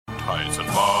Tyson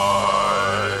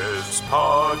Bites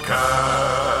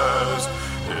Podcast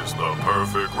is the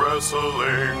perfect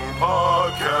wrestling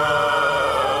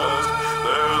podcast.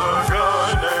 There's a guy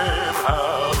named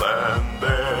Hal and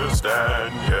there's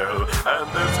Danielle, and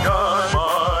this guy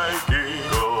Mike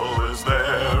Eagle is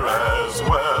there as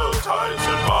well.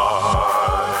 Tyson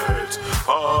Bites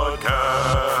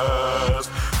Podcast.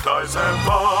 Tyson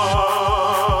Bites.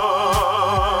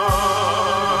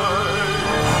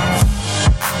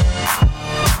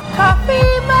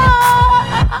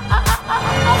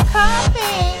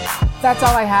 That's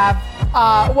all I have.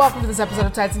 Welcome to this episode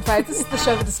of Tyson Fights. This is the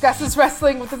show that discusses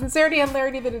wrestling with the sincerity and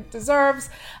hilarity that it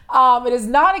deserves. It is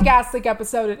not a Gas League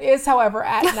episode. It is, however,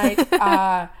 at night.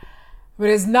 It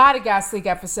is not a Gas League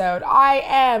episode. I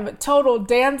am total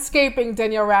Danscaping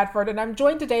Danielle Radford, and I'm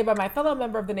joined today by my fellow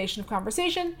member of the Nation of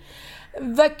Conversation,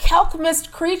 the Kelk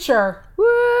Mist creature.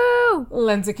 Woo!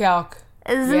 Lindsay Kelk.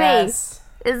 It's me.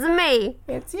 It's me.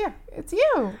 It's you. It's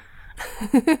you.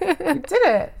 You did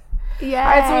it. Yay. All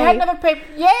right, so we had another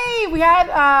we had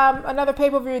another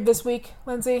pay-per-view this week,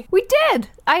 Lindsay. We did.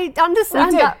 I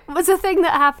understand that was a thing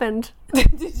that happened.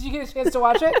 Did you get a chance to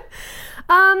watch it?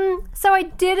 So I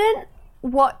didn't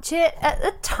watch it at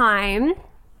the time,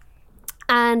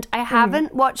 and I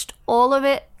haven't watched all of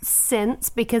it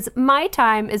since because my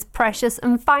time is precious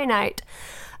and finite.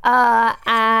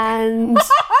 And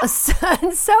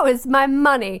so is my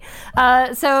money.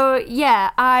 So yeah,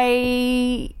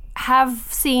 I have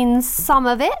seen some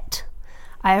of it.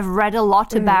 I have read a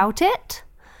lot about it.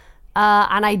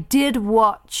 And I did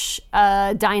watch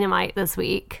Dynamite this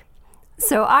week.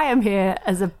 So I am here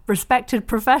as a respected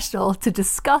professional to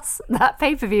discuss that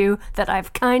pay-per-view that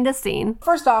I've kind of seen.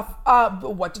 First off,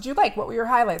 what did you like? What were your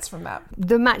highlights from that?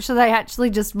 The match that I actually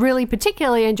just really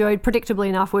particularly enjoyed, predictably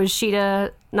enough, was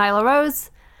Shida Nyla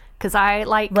Rose. Because I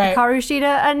like Hikaru Shida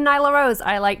and Nyla Rose.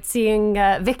 I liked seeing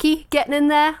Vicky getting in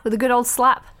there with a good old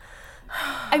slap.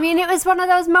 I mean, it was one of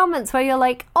those moments where you're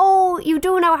like, oh, you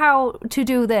do know how to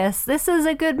do this. This is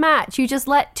a good match. You just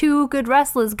let two good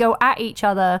wrestlers go at each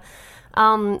other.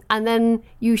 And then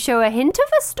you show a hint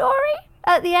of a story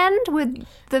at the end with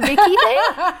the Vicky thing.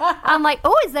 I'm like,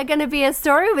 oh, is there going to be a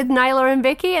story with Nyla and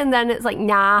Vicky? And then it's like,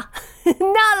 nah.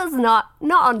 No, there's not.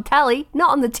 Not on telly. Not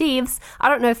on the TVs. I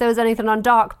don't know if there was anything on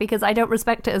Dark because I don't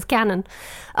respect it as canon.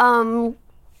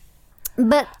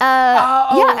 But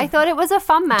yeah, I thought it was a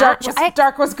fun match.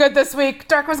 Dark was good this week.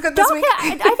 Dark was good this week.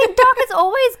 I think Dark is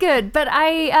always good, but I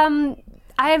am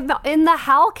in the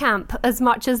Hal camp as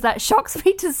much as that shocks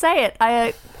me to say it.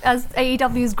 As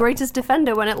AEW's greatest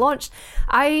defender when it launched,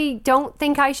 I don't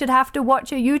think I should have to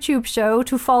watch a YouTube show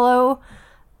to follow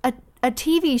a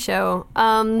TV show.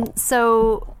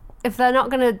 So if they're not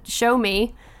going to show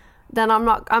me, then I'm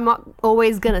not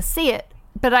always going to see it.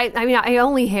 But I mean, I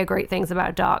only hear great things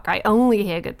about Dark. I only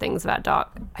hear good things about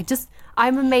Dark.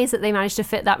 I'm amazed that they managed to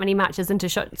fit that many matches into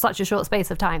such a short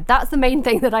space of time. That's the main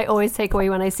thing that I always take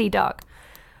away when I see Dark.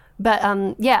 But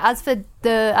yeah, as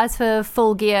for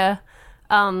Full Gear,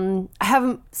 I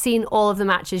haven't seen all of the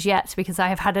matches yet because I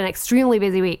have had an extremely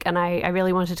busy week and I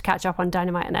really wanted to catch up on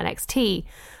Dynamite and NXT.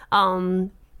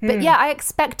 But yeah, I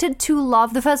expected to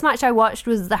love. The first match I watched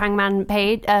was the Hangman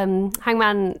and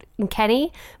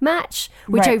Kenny match,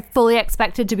 which I fully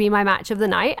expected to be my match of the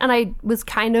night, and I was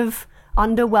kind of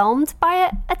underwhelmed by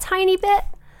it a tiny bit.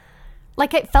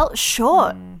 Like, it felt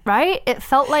short, right? It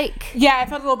felt like... Yeah, it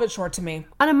felt a little bit short to me.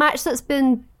 And a match that's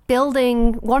been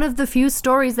building, one of the few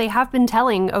stories they have been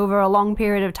telling over a long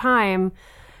period of time,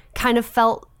 kind of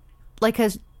felt like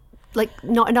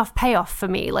not enough payoff for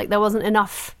me. Like, there wasn't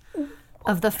enough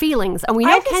of the feelings. And we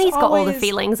know Kenny's got all the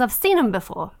feelings. I've seen him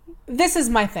before. This is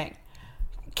my thing.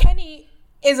 Kenny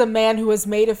is a man who is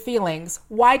made of feelings.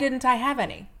 Why didn't I have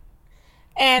any?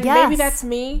 And maybe that's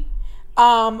me.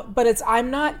 But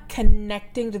I'm not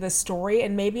connecting to the story,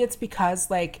 and maybe it's because,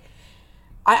 like,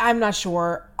 I'm not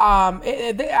sure.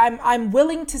 I'm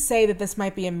willing to say that this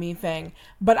might be a me thing,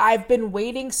 but I've been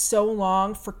waiting so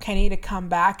long for Kenny to come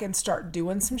back and start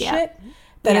doing some shit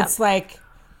that it's like,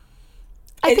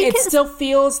 it still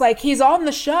feels like he's on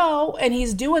the show and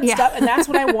he's doing stuff, and that's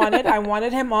what I wanted. I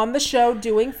wanted him on the show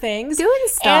doing things. Doing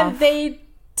stuff. And they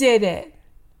did it.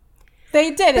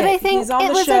 They did it. But I think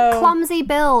it was a clumsy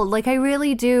build. Like, I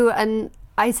really do. And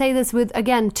I say this with,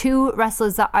 again, two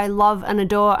wrestlers that I love and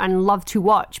adore and love to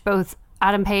watch, both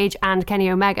Adam Page and Kenny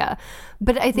Omega.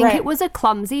 But I think it was a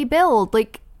clumsy build.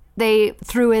 Like, they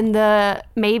threw in the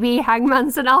maybe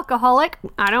Hangman's an alcoholic.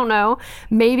 I don't know.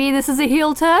 Maybe this is a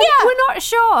heel turn. Yeah. We're not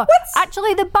sure.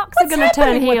 Actually, the Bucks are going to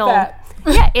turn heel.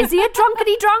 Yeah, is he a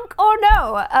drunkety drunk or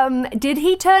no? Did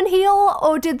he turn heel,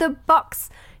 or did the Bucks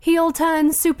heel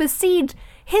turn supersede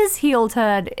his heel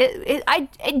turn.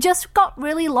 It just got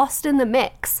really lost in the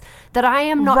mix that I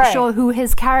am not sure who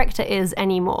his character is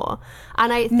anymore.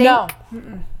 And I think,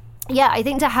 I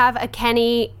think to have a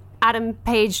Kenny Adam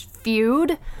Page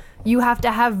feud, you have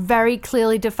to have very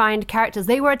clearly defined characters.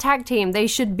 They were a tag team. They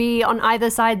should be on either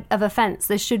side of a fence.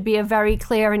 This should be a very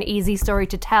clear and easy story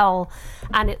to tell.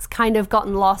 And it's kind of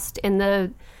gotten lost in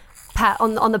the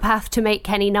on the path to make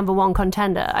Kenny number one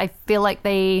contender. I feel like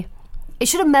it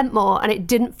should have meant more, and it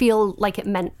didn't feel like it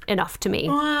meant enough to me.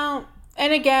 Well,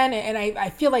 and again, and I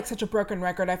feel like such a broken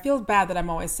record. I feel bad that I'm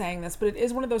always saying this, but it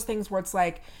is one of those things where it's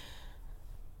like,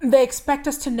 they expect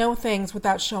us to know things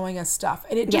without showing us stuff.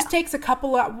 And it just takes a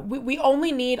couple of... We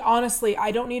only need... Honestly, I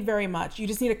don't need very much. You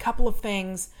just need a couple of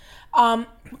things.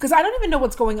 Because I don't even know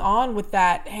what's going on with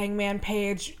that. Hangman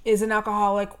Page is an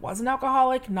alcoholic, was an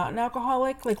alcoholic, not an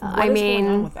alcoholic. Like, what is going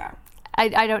on with that?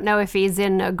 I don't know if he's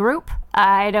in a group.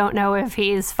 I don't know if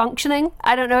he's functioning.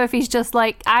 I don't know if he's just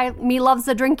like, me loves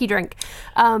a drinky drink.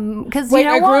 Because wait,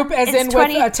 group as in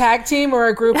with a tag team, or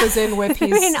a group as in with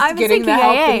he's getting the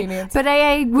help that he needs? But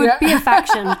AA would be a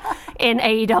faction in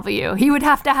AEW. He would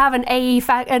have to have an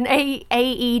AEW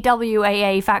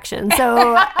AA faction.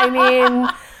 So I mean,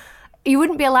 he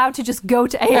wouldn't be allowed to just go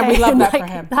to AA and we love that for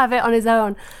him. Have it on his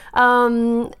own.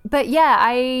 But yeah,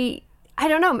 I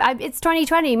don't know. It's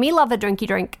 2020. Me love a drinky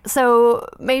drink. So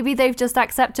maybe they've just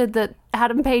accepted that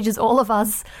Adam Page is all of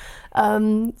us.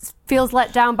 Feels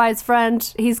let down by his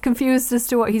friend. He's confused as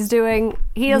to what he's doing.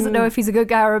 He doesn't know if he's a good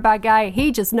guy or a bad guy.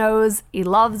 He just knows he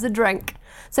loves a drink.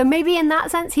 So maybe in that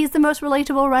sense, he's the most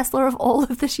relatable wrestler of all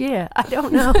of this year. I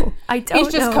don't know. He's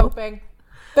just coping.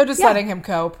 They're just letting him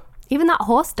cope. Even that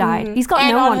horse died. He's got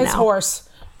and no on one his now. Horse.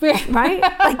 Right?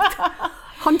 Like...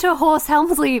 Hunter Horse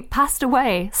Helmsley passed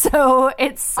away, so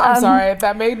it's... I'm sorry,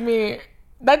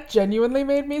 that genuinely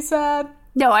made me sad.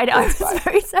 No, I was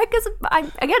very sad, because,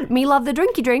 again, me love the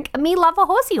drinky drink, and me love a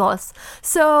horsey horse.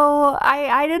 So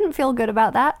I didn't feel good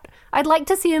about that. I'd like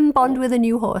to see him bond with a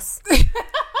new horse.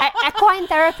 Equine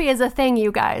therapy is a thing,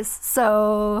 you guys,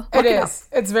 so... It is.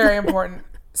 It's very important.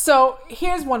 So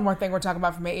here's one more thing we're talking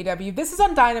about from AEW. This is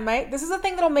on Dynamite. This is a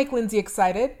thing that'll make Lindsay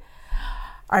excited.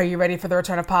 Are you ready for the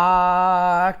return of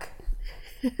Pac?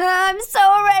 I'm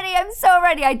so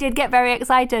ready. I did get very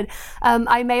excited.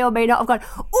 I may or may not have gone,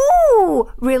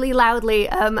 ooh, really loudly.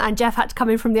 And Jeff had to come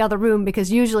in from the other room,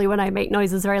 because usually when I make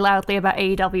noises very loudly about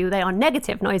AEW, they are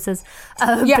negative noises.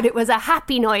 But it was a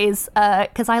happy noise,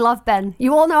 because I love Ben.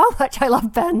 You all know how much I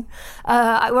love Ben.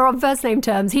 We're on first name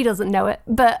terms. He doesn't know it.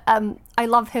 But I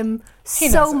love him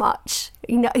so much.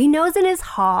 He knows in his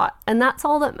heart, and that's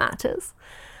all that matters.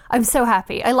 I'm so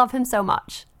happy. I love him so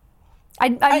much.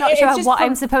 I'm not sure what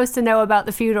I'm supposed to know about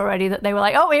the feud already, that they were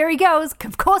like, oh, here he goes.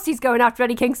 Of course he's going after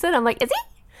Eddie Kingston. I'm like, is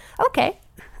he? Okay.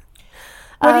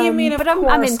 What do you mean, but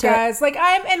I'm into guys? It.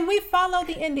 And we follow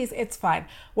the indies. It's fine.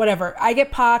 Whatever. I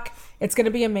get Pac. It's going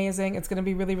to be amazing. It's going to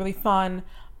be really, really fun.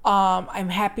 I'm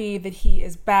happy that he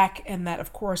is back, and that,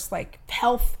 of course,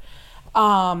 health.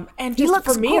 And just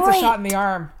for me, it's a shot in the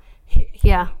arm.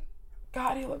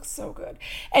 God, he looks so good.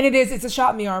 And it's a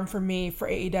shot in the arm for me, for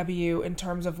AEW, in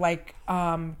terms of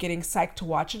getting psyched to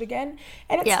watch it again.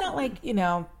 And it's not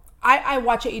I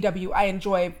watch AEW, I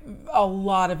enjoy a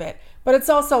lot of it, but it's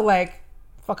also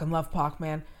fucking love Pac,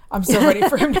 man. I'm so ready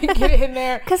for him to get in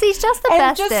there. Because he's just the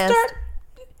bestest.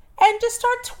 Just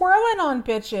start twirling on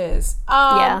bitches.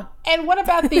 And what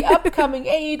about the upcoming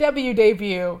AEW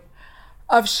debut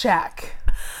of Shaq?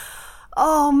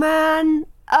 Oh, man.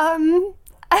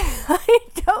 I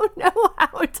don't know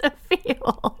how to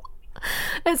feel.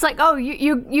 It's like, oh,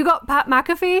 you got Pat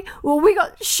McAfee? Well, we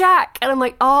got Shaq. And I'm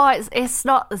like, oh, it's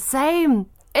not the same.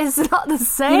 It's not the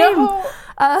same.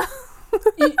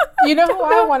 You know who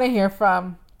I want to hear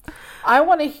from? I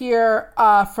want to hear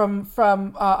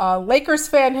from Lakers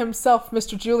fan himself,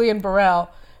 Mr. Julian Burrell.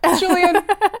 Julian,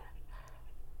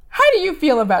 how do you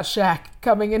feel about Shaq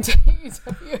coming into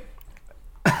AEW?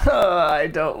 I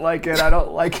don't like it. I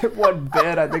don't like it one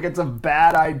bit. I think it's a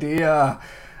bad idea.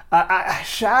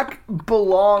 Shaq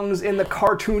belongs in the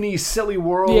cartoony, silly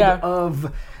world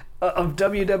of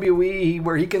WWE,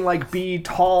 where he can be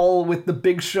tall with the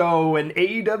Big Show, and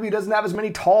AEW doesn't have as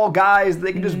many tall guys.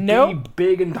 They can just be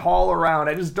big and tall around.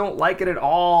 I just don't like it at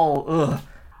all. Ugh.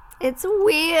 It's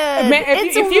weird. Man,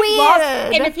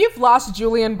 if you've lost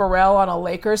Julian Burrell on a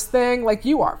Lakers thing,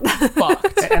 you are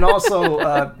fucked. And also,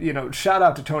 shout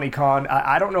out to Tony Khan.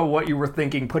 I don't know what you were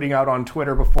thinking putting out on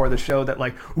Twitter before the show that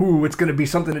it's going to be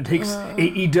something that takes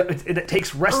it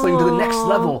takes wrestling to the next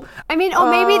level. I mean,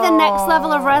 or maybe the next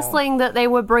level of wrestling that they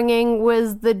were bringing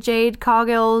was the Jade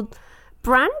Cargill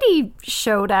Brandy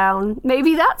showdown.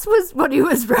 Maybe that's what he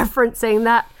was referencing.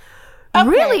 That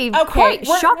really quite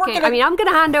shocking. I mean, I'm going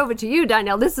to hand over to you,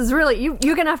 Danielle. This is really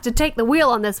you're going to have to take the wheel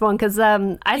on this one because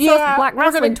I saw Black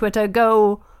Wrestling Twitter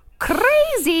go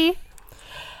crazy.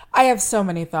 I have so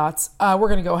many thoughts. We're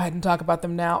going to go ahead and talk about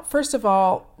them now. First of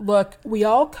all, look, we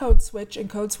all code switch, and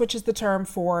code switch is the term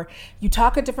for you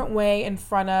talk a different way in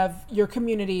front of your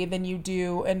community than you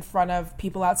do in front of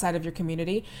people outside of your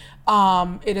community.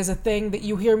 It is a thing that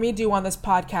you hear me do on this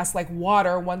podcast like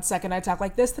water. 1 second I talk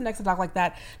like this, the next I talk like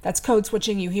that. That's code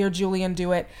switching. You hear Julian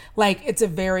do it. Like, it's a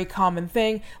very common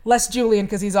thing. Less Julian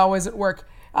because he's always at work.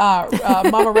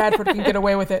 Mama Radford can get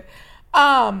away with it.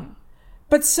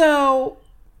 But so...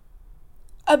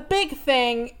 a big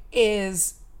thing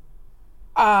is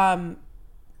you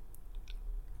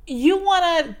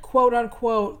want to quote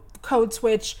unquote code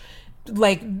switch,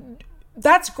 like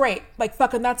that's great, like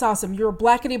fucking that's awesome, you're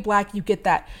blackity black, you get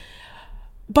that.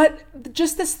 But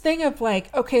just this thing of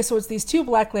like, okay, so it's these two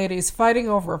black ladies fighting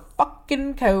over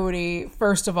fucking Cody.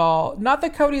 First of all, not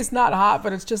that Cody's not hot,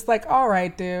 but it's just like, all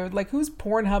right, dude, like whose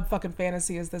Pornhub fucking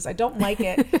fantasy is this? I don't like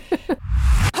it.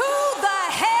 Who the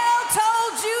hell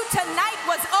told you tonight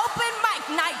was open mic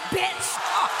night, bitch?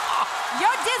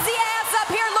 Your dizzy ass up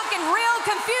here looking real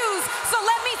confused, so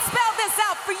let me spell this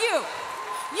out for you.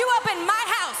 You up in my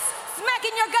house,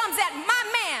 smacking your gums at my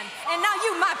man, and now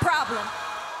you my problem.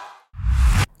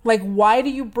 Like, why do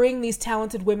you bring these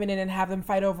talented women in and have them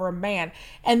fight over a man?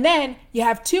 And then you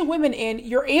have two women in,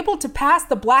 you're able to pass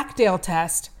the Blackdale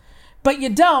test, but you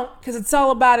don't because it's all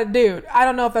about a dude. I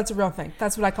don't know if that's a real thing.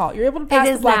 That's what I call it. You're able to pass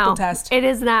the Blackdale test. It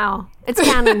is now. It's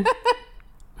canon.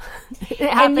 It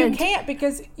happened. And you can't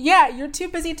because, you're too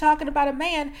busy talking about a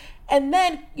man. And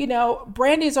then,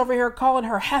 Brandy's over here calling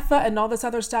her heifer and all this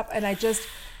other stuff. And I just,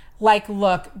 like,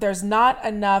 look, there's not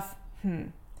enough,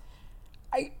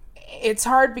 it's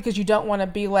hard because you don't want to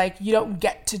be like, you don't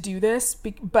get to do this.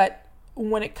 But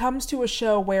when it comes to a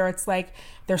show where it's like,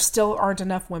 there still aren't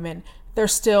enough women,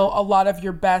 there's still a lot of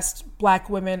your best black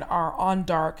women are on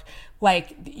Dark.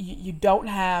 Like, you don't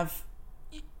have,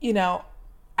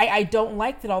 I don't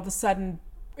like that all of a sudden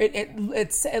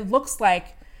it looks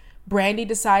like Brandy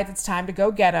decides it's time to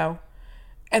go ghetto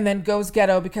and then goes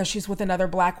ghetto because she's with another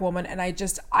black woman. And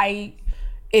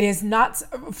it is not,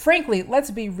 frankly,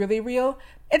 let's be really real.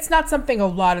 It's not something a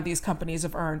lot of these companies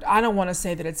have earned. I don't want to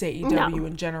say that it's AEW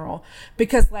in general,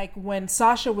 because like when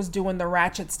Sasha was doing the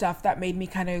Ratchet stuff, that made me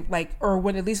kind of like, or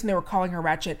when at least when they were calling her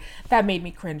Ratchet, that made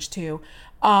me cringe too.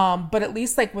 But at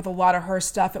least like with a lot of her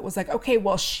stuff, it was like, okay,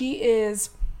 well, she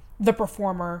is the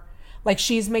performer. Like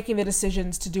she's making the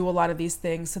decisions to do a lot of these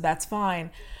things. So that's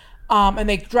fine. And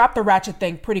they dropped the Ratchet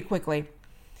thing pretty quickly,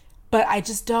 but I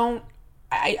just don't,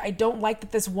 I don't like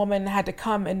that this woman had to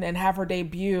come and have her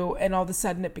debut and all of a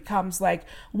sudden it becomes like,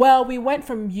 well, we went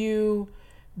from you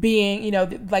being,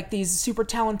 like these super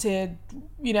talented,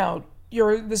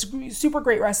 you're this super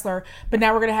great wrestler, but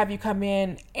now we're going to have you come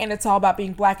in and it's all about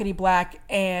being blackety black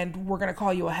and we're going to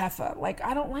call you a heifer. Like,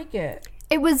 I don't like it.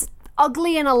 It was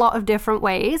ugly in a lot of different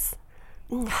ways.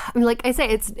 I mean, like I say,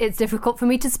 it's difficult for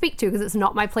me to speak to because it's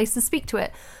not my place to speak to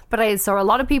it. But I saw a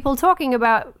lot of people talking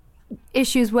about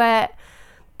issues where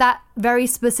that very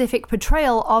specific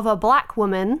portrayal of a black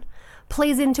woman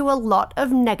plays into a lot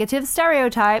of negative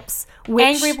stereotypes.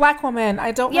 Angry black woman.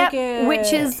 I don't like it.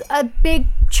 Which is a big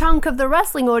chunk of the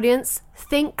wrestling audience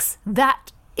thinks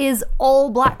that is all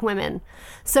black women.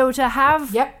 So to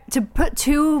have, to put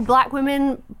two black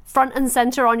women front and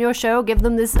center on your show, give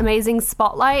them this amazing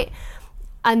spotlight,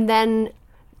 and then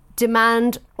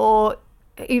demand, or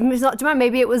even if it's not demand,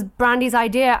 maybe it was Brandy's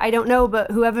idea, I don't know, but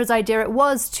whoever's idea it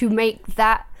was to make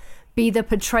that be the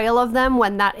portrayal of them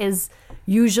when that is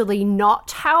usually not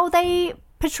how they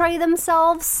portray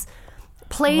themselves,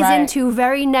 plays into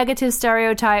very negative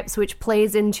stereotypes, which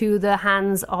plays into the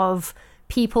hands of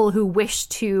people who wish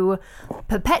to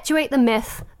perpetuate the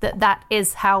myth that that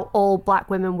is how all black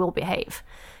women will behave.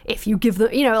 If you give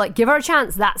them, give her a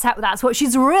chance, that's what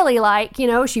she's really like.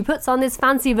 She puts on this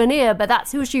fancy veneer, but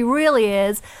that's who she really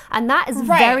is. And that is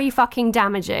very fucking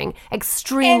damaging,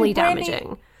 extremely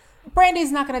damaging.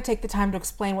 Brandy's not going to take the time to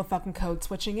explain what fucking code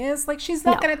switching is. Like, she's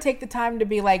not going to take the time to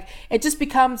be like, it just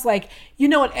becomes like,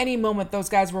 at any moment those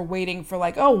guys were waiting for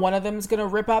like, oh, one of them's going to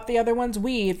rip out the other one's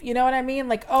weave. You know what I mean?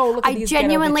 Like, oh, look at these ghetto bitches. I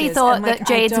genuinely thought that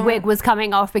Jade's wig was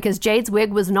coming off because Jade's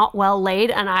wig was not well laid,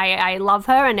 and I love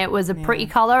her, and it was a pretty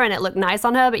color, and it looked nice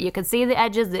on her, but you could see the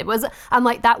edges. I'm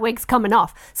like, that wig's coming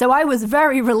off. So I was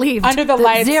very relieved under the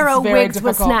lights, zero wigs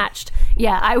difficult. were snatched.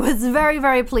 Yeah, I was very,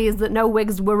 very pleased that no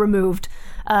wigs were removed.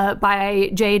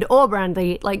 by Jade or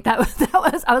Brandy. Like that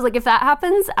was I was like, if that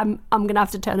happens, I'm gonna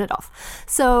have to turn it off.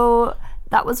 So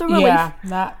that was a relief.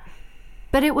 Yeah,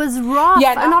 but it was rough,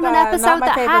 and on an episode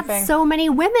that had so many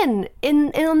women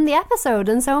in the episode,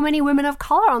 and so many women of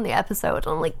color on the episode.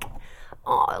 I'm like,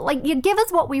 oh, like you give us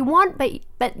what we want, but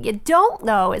you don't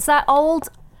though. It's that old,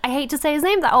 I hate to say his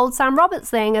name, that old Sam Roberts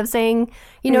thing of saying,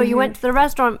 you know, you went to the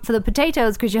restaurant for the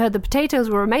potatoes because you heard the potatoes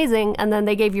were amazing, and then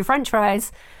they gave you French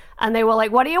fries, and they were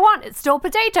like, "What do you want?" It's still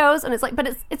potatoes, and it's like, but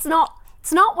it's not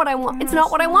what I want. It's not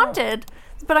what I wanted.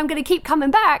 But I'm going to keep coming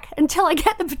back until I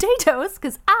get the potatoes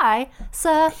because I,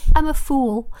 sir, am a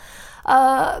fool.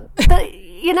 But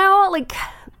you know, like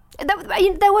there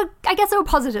were, I guess there were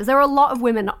positives. There were a lot of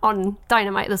women on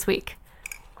Dynamite this week.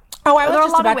 Oh, I was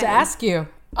just about to ask you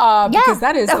because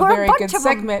that is a very good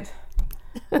segment.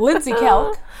 Lindsay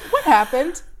Kelk, what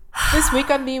happened this week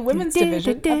on the women's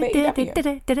division of AEW?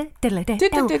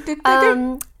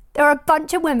 There were a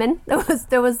bunch of women. There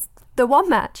was the one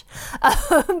match,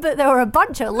 but there were a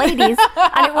bunch of ladies,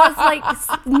 and it was like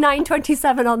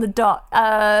 9:27 on the dot,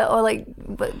 or like,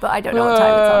 but I don't know what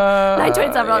time it's on.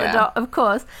 9:27 on the dot, of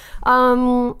course.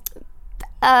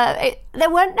 There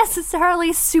weren't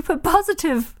necessarily super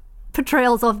positive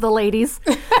portrayals of the ladies,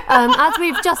 as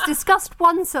we've just discussed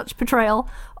one such portrayal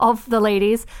of the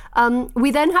ladies.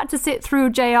 We then had to sit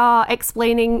through JR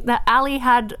explaining that Ali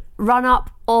had run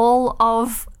up all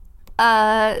of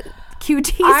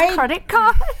QT's credit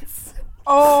cards.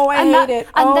 Oh, I hate it.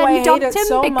 And then dumped him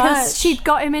so because much. she'd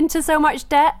got him into so much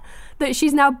debt that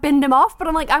she's now binned him off. But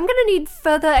I'm like, I'm going to need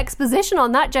further exposition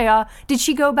on that, JR. Did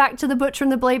she go back to the Butcher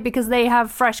and the Blade because they have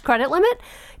fresh credit limit?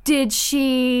 Did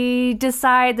she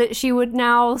decide that she would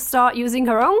now start using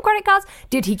her own credit cards?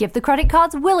 Did he give the credit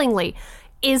cards willingly?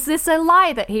 Is this a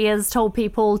lie that he has told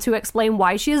people to explain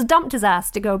why she has dumped his ass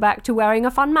to go back to wearing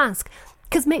a fun mask?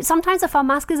 Because sometimes a fun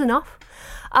mask is enough.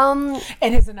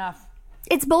 It is enough.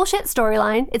 It's bullshit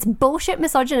storyline. It's bullshit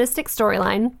misogynistic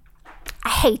storyline. I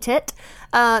hate it.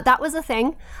 That was a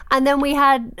thing. And then we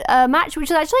had a match, which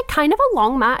was actually kind of a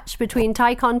long match between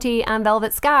Ty Conti and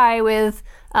Velvet Sky with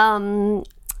Anna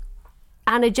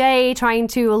Jay trying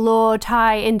to lure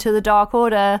Ty into the Dark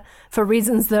Order for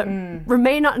reasons that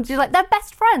remain not... Like, they're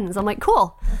best friends. I'm like,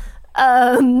 cool.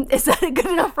 Is that a good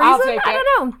enough reason? I'll take it. I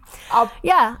don't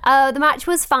know. The match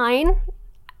was fine.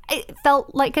 It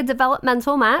felt like a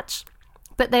developmental match,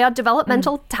 but they are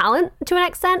developmental talent to an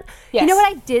extent. Yes. You know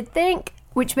what I did think,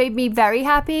 which made me very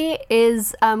happy,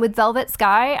 is with Velvet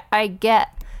Sky, I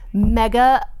get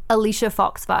mega Alicia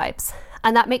Fox vibes.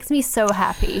 And that makes me so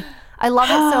happy. I love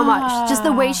it so much. Just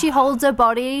the way she holds her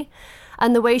body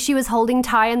and the way she was holding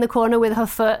Ty in the corner with her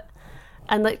foot.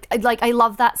 And like I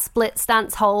love that split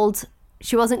stance hold.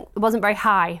 She wasn't very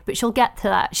high, but she'll get to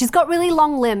that. She's got really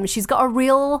long limbs. She's got a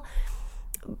real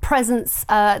presence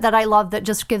that I love that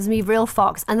just gives me real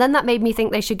Fox. And then that made me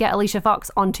think they should get Alicia Fox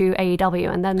onto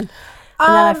AEW. And then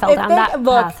I fell down that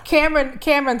path.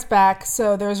 Cameron's back,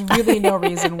 so there's really no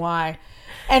reason why.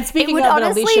 And speaking of an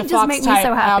Alicia Fox type,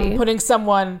 so I'm putting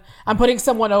someone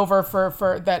over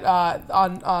for that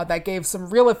that gave some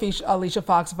real Alicia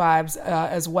Fox vibes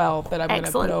as well that I'm going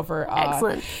to put over.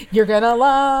 Excellent. You're gonna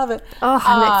love it. Oh,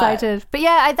 I'm excited. But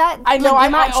yeah, I know. I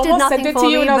almost sent it to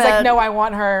you, and I was like, no, I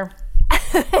want her.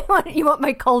 You want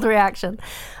my cold reaction.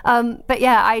 But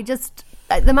yeah,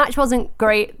 the match wasn't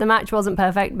great. The match wasn't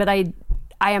perfect, but I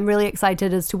am really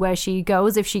excited as to where she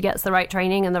goes if she gets the right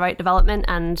training and the right development.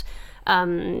 And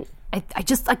I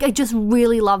just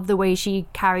really love the way she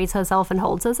carries herself and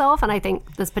holds herself, and I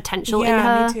think there's potential in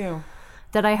her me too.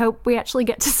 that I hope we actually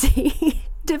get to see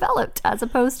developed, as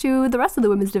opposed to the rest of the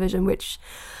women's division, which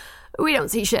we don't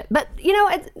see shit. But you know,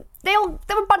 there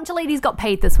were a bunch of ladies got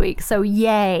paid this week, so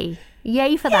yay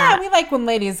for that. Yeah, we like when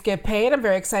ladies get paid. I'm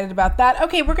very excited about that.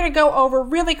 Okay, we're going to go over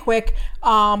really quick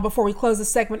before we close the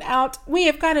segment out. We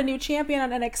have got a new champion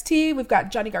on NXT. We've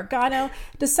got Johnny Gargano.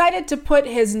 Decided to put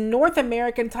his North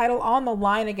American title on the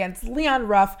line against Leon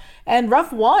Ruff, and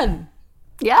Ruff won.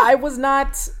 Yeah. I was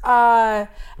not... I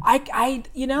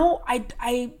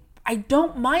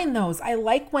don't mind those. I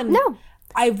like when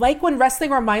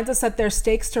wrestling reminds us that there's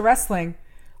stakes to wrestling.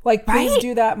 Like, please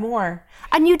do that more.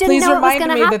 And you didn't know it was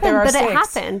going to happen, but it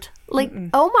happened. Like,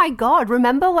 oh my God,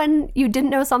 remember when you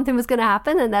didn't know something was going to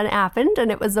happen and then it happened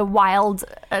and it was a wild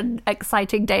and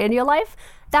exciting day in your life?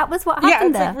 That was what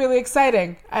happened there. Yeah, it's like really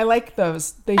exciting. I like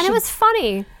those. It was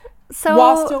funny. So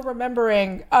while still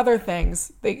remembering other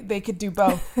things, they could do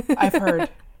both, I've heard.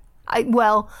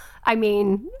 I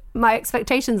mean, my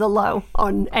expectations are low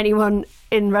on anyone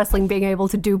in wrestling being able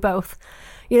to do both.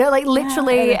 You know, like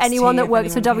literally anyone that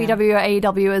works for WWE or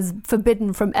AEW is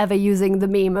forbidden from ever using the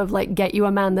meme of like, get you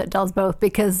a man that does both,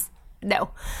 because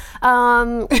no.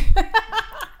 But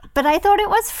I thought it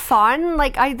was fun.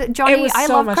 Like I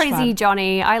love crazy fun.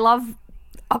 Johnny. I love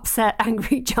upset,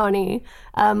 angry Johnny.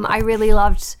 I really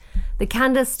loved the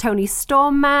Candice Toni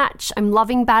Storm match. I'm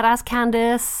loving Badass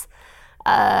Candice.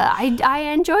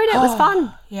 I enjoyed it. It was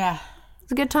fun. Yeah.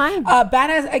 It's a good time.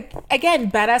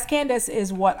 Badass Candice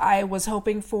is what I was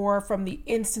hoping for from the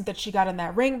instant that she got in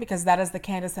that ring, because that is the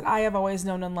Candice that I have always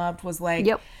known and loved, was like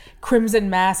Crimson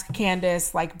Mask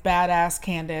Candice, like Badass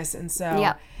Candice. And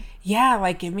so yeah,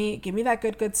 like give me that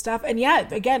good stuff. And yeah,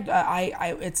 again,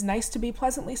 I it's nice to be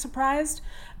pleasantly surprised.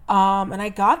 And I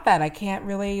got that. I can't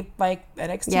really, like,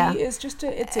 NXT is just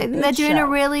it's a good they're doing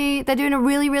show. They're doing a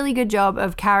really good job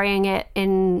of carrying it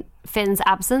in Finn's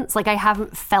absence. Like, I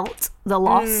haven't felt the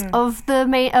loss of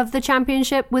the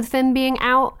championship with Finn being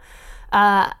out.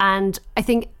 And I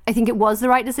think it was the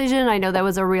right decision. I know there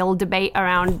was a real debate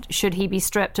around should he be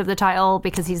stripped of the title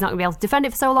because he's not going to be able to defend it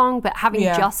for so long, but having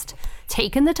just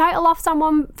taken the title off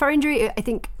someone for injury, I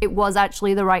think it was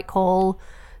actually the right call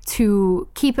to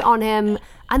keep it on him.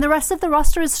 And the rest of the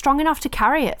roster is strong enough to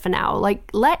carry it for now. Like,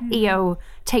 let Io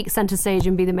take center stage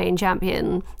and be the main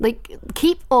champion. Like,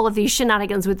 keep all of these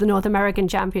shenanigans with the North American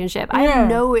Championship. I have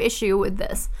no issue with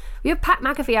this. We have Pat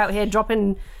McAfee out here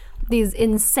dropping these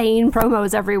insane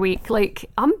promos every week. Like,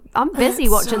 I'm busy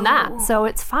watching that, so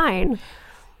it's fine.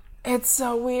 It's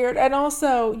so weird. And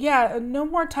also, no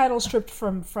more title stripped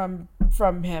from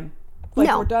him. Like,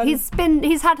 no, we're done. He's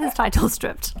had his title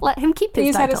stripped. Let him keep his title.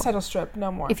 He's had his title stripped. No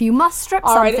more. If you must strip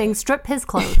something, strip his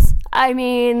clothes. I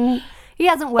mean, he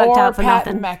hasn't worked out for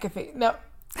Pat nothing. McAfee. No.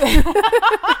 If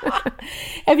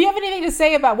you have anything to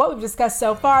say about what we've discussed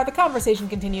so far, the conversation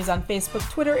continues on Facebook,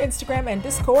 Twitter, Instagram, and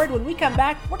Discord. When we come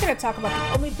back, we're going to talk about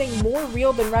the only thing more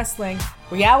real than wrestling,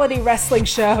 reality wrestling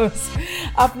shows.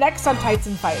 Up next on Tights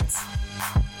and Fights.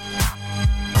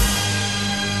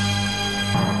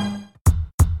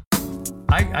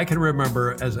 I can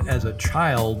remember as a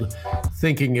child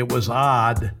thinking it was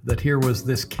odd that here was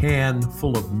this can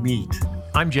full of meat.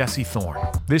 I'm Jesse Thorne.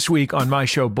 This week on my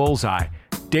show Bullseye,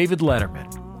 David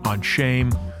Letterman on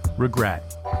shame,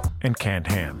 regret, and canned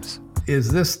hams. Is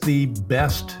this the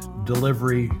best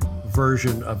delivery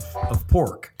version of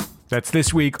pork? That's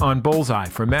this week on Bullseye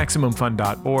from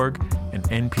MaximumFun.org and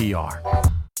NPR.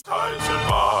 Tights and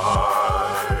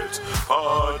Fights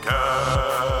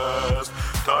Podcast.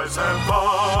 Tights and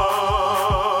Fights.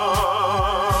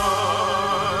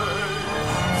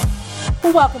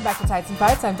 Welcome back to Tights and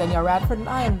Fights. I'm Danielle Radford, and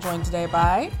I am joined today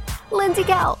by Lindsay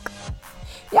Gelk.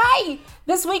 Yay!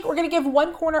 This week, we're going to give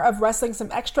one corner of wrestling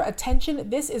some extra attention.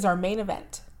 This is our main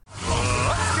event.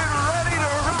 Let's get ready to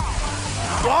rock.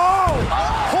 Whoa!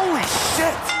 Holy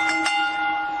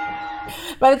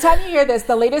shit! By the time you hear this,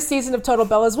 the latest season of Total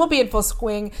Bellas will be in full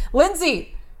swing.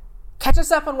 Lindsay, catch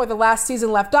us up on where the last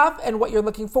season left off and what you're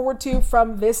looking forward to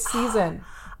from this season.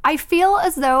 I feel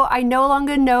as though I no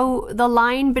longer know the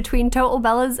line between Total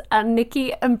Bellas and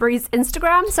Nikki and Bree's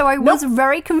Instagram, so I was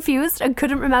very confused and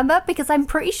couldn't remember, because I'm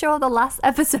pretty sure the last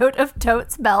episode of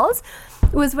Totes Bells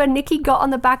was when Nikki got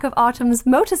on the back of Artem's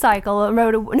motorcycle and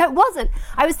rode no, it wasn't.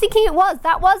 I was thinking it was.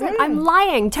 That wasn't. I'm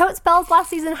lying. Totes Bells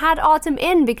last season had Artem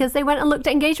in because they went and looked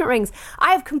at engagement rings.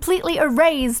 I have completely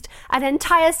erased an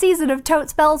entire season of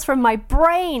Totes Bells from my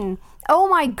brain. Oh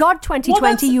my God,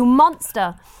 2020, you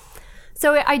monster.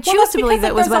 So I choose to believe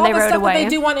it was when they rode away. That they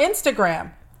do on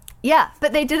Instagram. Yeah,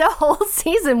 but they did a whole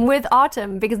season with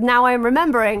Artem, because now I'm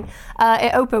remembering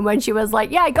it opened when she was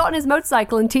like, yeah, I got on his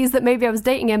motorcycle and teased that maybe I was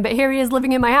dating him, but here he is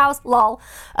living in my house, lol.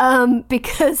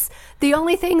 Because the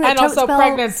only thing that Totes Bells...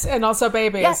 pregnant, and also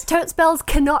babies. Yes, Totes Bells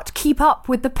cannot keep up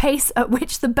with the pace at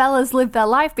which the Bellas live their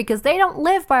life, because they don't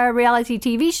live by a reality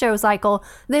TV show cycle.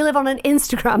 They live on an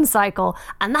Instagram cycle.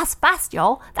 And that's fast,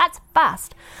 y'all. That's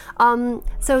fast.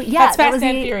 So yeah. That's Fast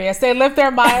and Furious. They live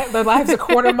their lives a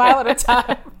quarter mile at a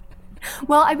time.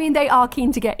 Well, I mean, they are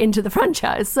keen to get into the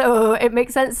franchise, so it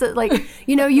makes sense that, like,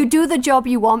 you know, you do the job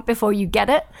you want before you get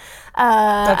it.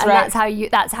 That's right.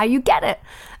 That's how you get it.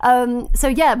 So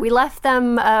yeah, we left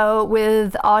them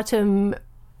with Artem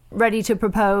ready to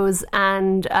propose,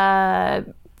 and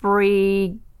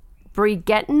Bree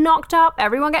getting knocked up.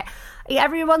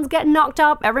 Everyone's getting knocked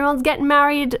up. Everyone's getting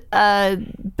married.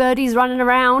 Birdie's running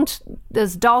around.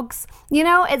 There's dogs. You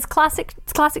know, it's classic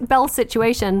Belle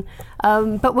situation.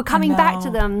 But we're coming back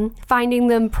to them, finding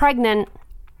them pregnant.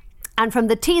 And from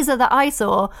the teaser that I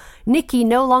saw, Nikki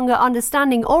no longer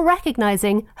understanding or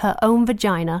recognizing her own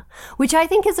vagina, which I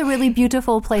think is a really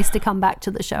beautiful place to come back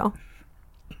to the show.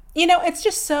 You know, it's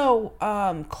just so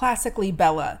classically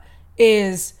Bella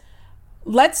is,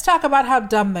 let's talk about how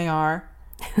dumb they are.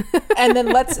 And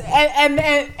then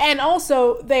and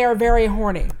also they are very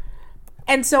horny.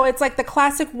 And so it's like the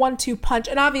classic 1-2 punch.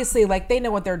 And obviously, like, they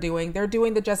know what they're doing. They're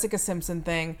doing the Jessica Simpson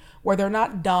thing where they're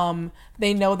not dumb.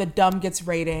 They know that dumb gets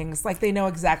ratings. Like, they know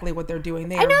exactly what they're doing.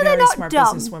 They are very smart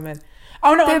businesswomen.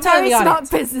 Oh, no, I'm telling the audience.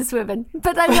 They're very smart businesswomen.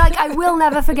 But I will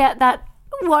never forget that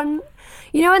one.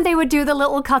 You know when they would do the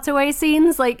little cutaway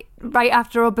scenes, like, right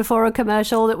after or before a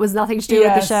commercial that was nothing to do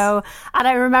with the show? And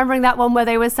I'm remembering that one where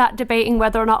they were sat debating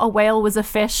whether or not a whale was a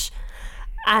fish.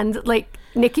 And, like,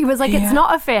 Nikki was like, it's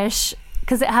not a fish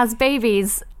because it has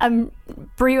babies. And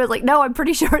Brie was like, no, I'm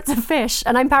pretty sure it's a fish.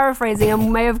 And I'm paraphrasing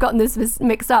and may have gotten this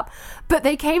mixed up. But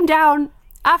they came down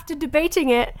after debating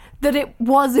it that it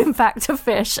was in fact a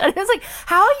fish. And it was like,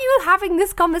 how are you having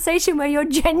this conversation where you're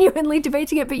genuinely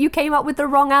debating it, but you came up with the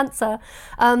wrong answer?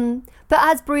 But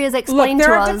as Brie has explained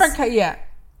to us...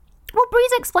 Well,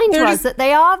 Brie's explained to us that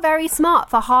they are very smart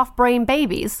for half-brain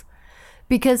babies.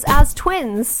 Because as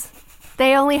twins,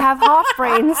 they only have half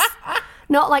brains,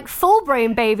 not like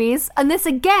full-brain babies. And this,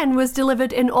 again, was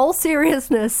delivered in all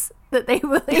seriousness, that they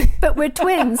were, but we're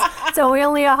twins, so we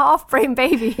only are half-brain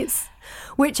babies.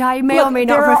 Which I may or may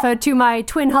not refer to my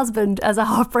twin husband as a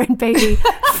half-brain baby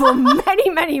for many,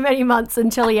 many, many months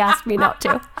until he asked me not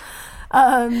to.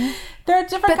 There are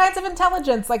different kinds of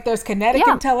intelligence. Like, there's kinetic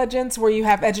intelligence where you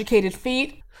have educated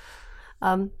feet.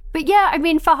 But yeah, I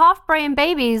mean, for half-brain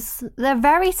babies, they're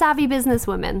very savvy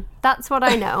businesswomen. That's what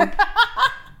I know.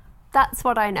 That's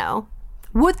what I know.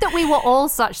 Would that we were all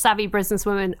such savvy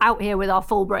businesswomen out here with our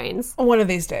full brains. One of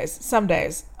these days. Some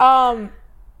days.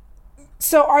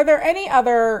 So are there any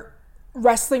other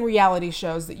wrestling reality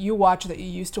shows that you watch or that you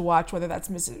used to watch, whether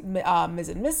that's Ms. and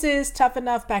Mrs., Tough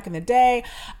Enough back in the day?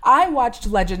 I watched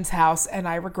Legends House and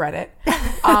I regret it.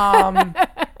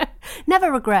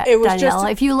 Never regret, Danielle.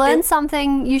 If you learn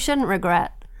something, you shouldn't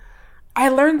regret. I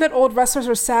learned that old wrestlers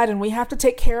are sad and we have to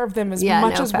take care of them as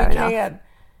much as we can.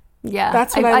 Yeah,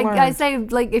 that's what I learned. I say,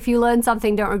 like, if you learn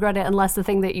something, don't regret it unless the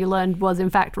thing that you learned was in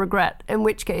fact regret, in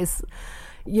which case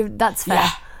that's fair.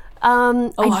 Yeah.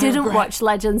 I didn't watch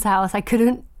Legends House. I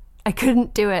couldn't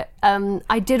do it.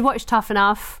 I did watch Tough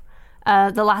Enough,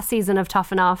 the last season of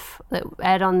Tough Enough that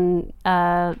aired on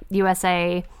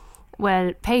USA,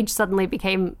 where Paige suddenly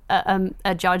became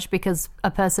a judge because a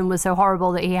person was so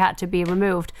horrible that he had to be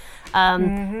removed.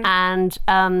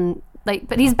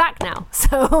 But he's back now,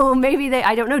 so maybe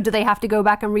I don't know, do they have to go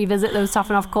back and revisit those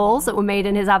Tough Enough calls that were made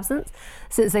in his absence,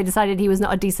 since they decided he was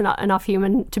not a decent enough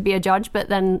human to be a judge, but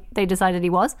then they decided he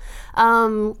was.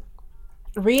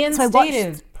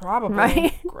 Reinstated, probably.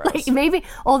 Right? Like, maybe,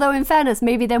 although in fairness,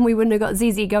 maybe then we wouldn't have got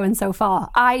ZZ going so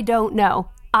far. I don't know.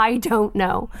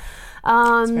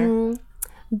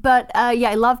 But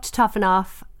I loved Tough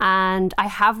Enough, and I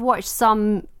have watched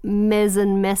some Ms.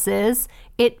 and Mrs.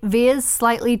 It veers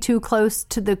slightly too close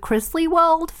to the Chrisley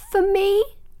world for me,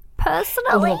 personally.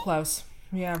 A little close,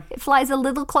 yeah. It flies a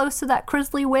little close to that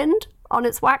Chrisley wind on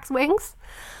its wax wings.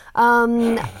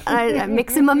 I'm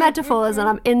mixing my metaphors, and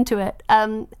I'm into it.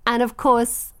 And of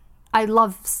course, I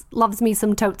loves me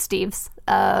some Tote Steves,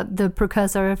 the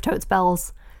precursor of Totes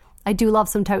Bells. I do love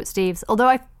some Tote Steves,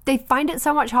 although they find it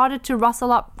so much harder to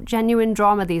rustle up genuine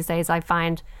drama these days, I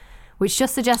find, which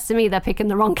just suggests to me they're picking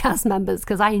the wrong cast members,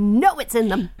 because I know it's in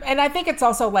them. And I think it's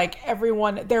also like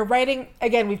everyone, they're writing,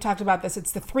 again, we've talked about this,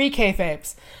 it's the three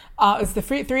kayfabes. It's the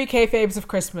three kayfabes of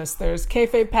Christmas. There's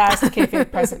kayfabe past,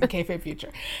 kayfabe present, and kayfabe future.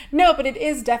 No, but it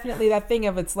is definitely that thing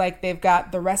of, it's like they've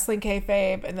got the wrestling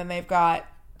kayfabe, and then they've got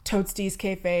Toadstie's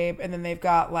kayfabe, and then they've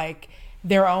got like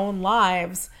their own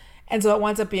lives. And so it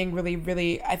winds up being really,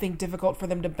 really, I think, difficult for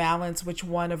them to balance which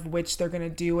one of which they're going to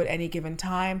do at any given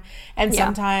time. And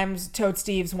sometimes Toad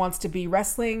Steves wants to be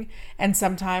wrestling, and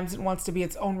sometimes it wants to be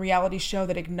its own reality show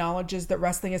that acknowledges that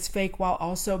wrestling is fake while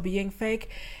also being fake.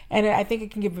 And I think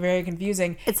it can get very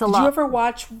confusing. It's a lot. Did you ever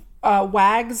watch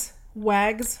Wags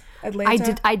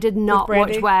Atlanta? I did not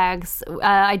watch Wags.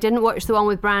 I didn't watch the one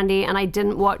with Brandy, and I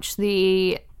didn't watch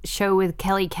the show with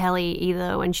Kelly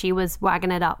either when she was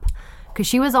wagging it up. Because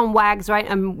she was on Wags, right?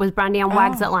 And was Brandy on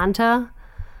Wags Atlanta?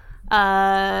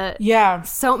 Yeah.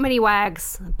 So many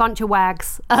Wags. A bunch of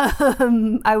Wags.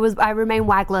 I remain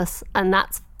Wagless, and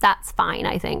that's fine,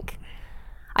 I think.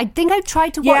 I think I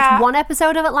tried to watch one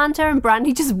episode of Atlanta, and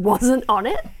Brandy just wasn't on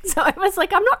it. So I was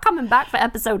like, I'm not coming back for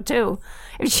episode 2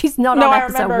 if she's not on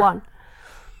episode 1.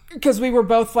 Because we were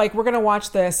both like, we're going to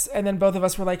watch this, and then both of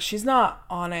us were like, she's not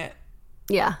on it.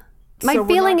 Yeah. My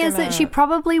feeling is that she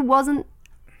probably wasn't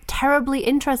terribly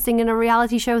interesting in a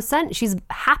reality show sense. She's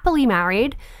happily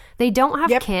married. They don't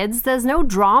have kids. There's no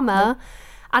drama.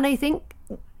 And I think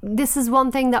this is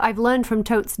one thing that I've learned from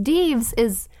Totes Divs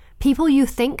is people you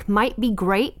think might be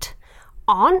great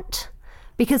aren't,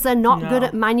 because they're not good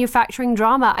at manufacturing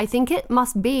drama. I think it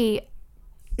must be,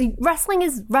 wrestling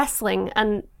is wrestling,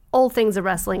 and all things are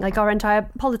wrestling. Like, our entire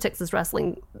politics is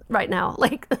wrestling right now.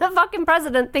 Like, the fucking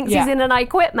president thinks he's in an I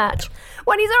Quit match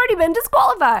when he's already been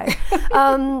disqualified.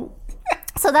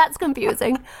 So that's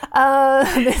confusing.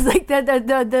 It's like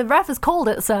the ref has called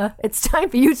it, sir. It's time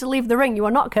for you to leave the ring. You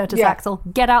are not Curtis Axel.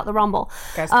 Get out the Rumble.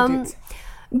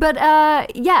 But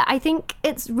I think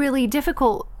it's really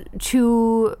difficult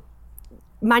to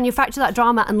manufacture that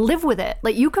drama and live with it.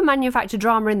 Like, you can manufacture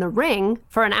drama in the ring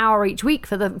for an hour each week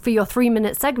for your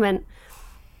 3-minute segment,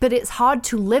 but it's hard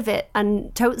to live it.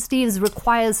 And Totes Divs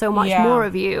requires so much more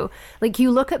of you. Like,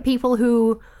 you look at people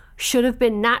who should have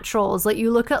been naturals. Like,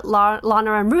 you look at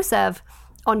Lana and Rusev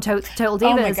on Total Divas.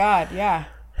 Oh my God, yeah.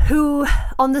 Who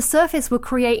on the surface were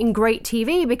creating great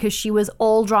TV because she was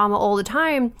all drama all the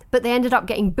time, but they ended up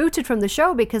getting booted from the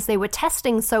show because they were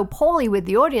testing so poorly with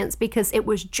the audience because it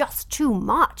was just too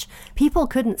much. People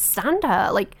couldn't stand her.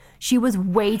 Like, she was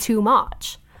way too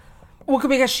much. Well,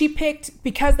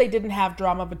 because they didn't have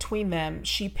drama between them,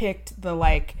 she picked the,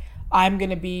 like, I'm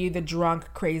going to be the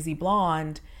drunk, crazy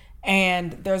blonde.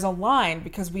 And there's a line,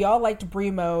 because we all liked Brie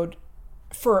Mode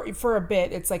for a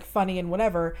bit. It's like funny and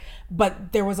whatever,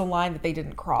 but there was a line that they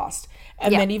didn't cross.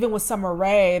 And then even with Summer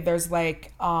Rae, there's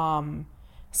like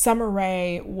Summer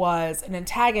Rae was an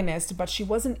antagonist, but she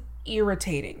wasn't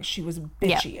irritating. She was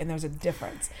bitchy, and there's a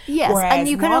difference. Yes, whereas and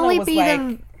you can Lana only was be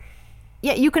like,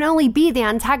 you can only be the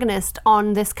antagonist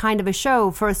on this kind of a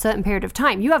show for a certain period of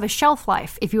time. You have a shelf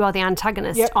life if you are the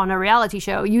antagonist on a reality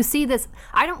show. You see this.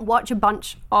 I don't watch a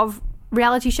bunch of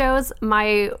reality shows.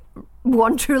 My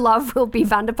one true love will be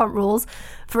Vanderpump Rules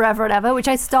forever and ever, which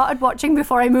I started watching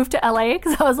before I moved to LA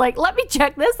because I was like, let me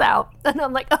check this out. And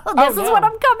I'm like, this is what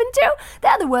I'm coming to.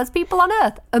 They're the worst people on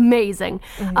earth. Amazing.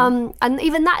 And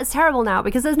even that is terrible now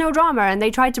because there's no drama, and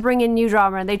they tried to bring in new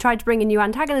drama, and they tried to bring in new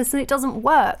antagonists, and it doesn't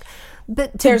work.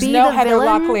 But there's no Heather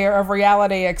Locklear of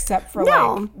reality except for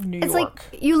like New York. It's like,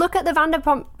 you look at the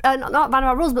Vanderpump, not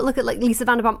Vanderpump Rules, but look at like Lisa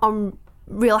Vanderpump on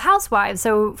Real Housewives.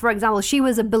 So, for example, she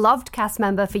was a beloved cast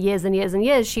member for years and years and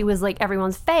years. She was like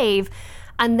everyone's fave.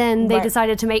 And then they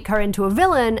decided to make her into a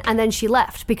villain, and then she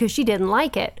left because she didn't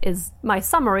like it, is my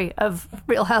summary of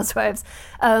Real Housewives.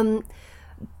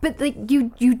 But like,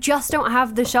 you just don't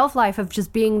have the shelf life of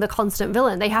just being the constant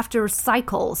villain. They have to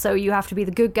recycle. So you have to be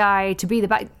the good guy to be the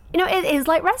bad. You know, it is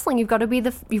like wrestling. You've got to be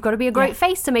a great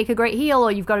face to make a great heel,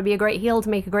 or you've got to be a great heel to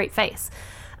make a great face.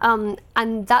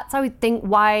 And that's, I would think,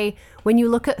 why when you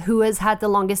look at who has had the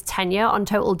longest tenure on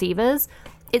Total Divas,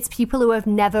 it's people who have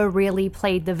never really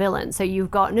played the villain. So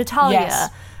you've got Natalya,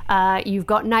 you've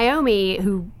got Naomi,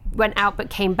 who went out but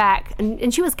came back,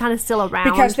 and she was kind of still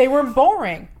around because they were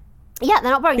boring. Yeah,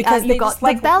 they're not boring. Because you've got the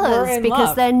Bellas,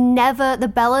 because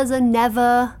the Bellas are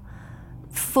never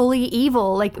fully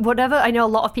evil. Like, whatever, I know a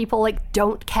lot of people like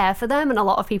don't care for them, and a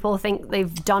lot of people think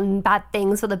they've done bad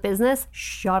things for the business.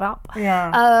 Shut up.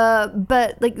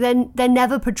 But like, they're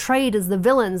never portrayed as the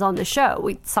villains on the show.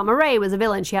 Summer Rae was a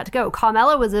villain, she had to go.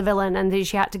 Carmella was a villain, and then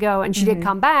she had to go, and she did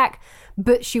come back,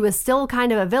 but she was still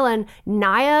kind of a villain.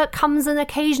 Nia comes and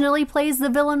occasionally plays the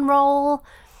villain role.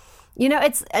 You know,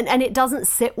 it's and it doesn't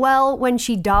sit well when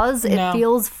she does. It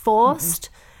feels forced.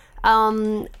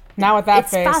 Now with that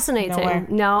it's face, fascinating.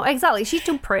 No, exactly. She's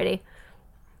too pretty.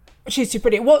 She's too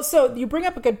pretty. Well, so you bring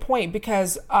up a good point,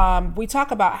 because we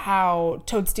talk about how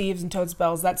Totes Divs and Totes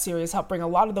Bellas, that series, helped bring a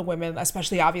lot of the women,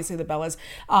 especially obviously the Bellas,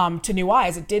 to new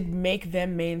eyes. It did make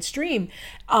them mainstream.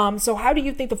 So how do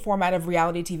you think the format of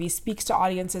reality TV speaks to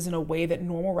audiences in a way that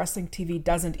normal wrestling TV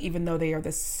doesn't, even though they are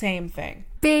the same thing?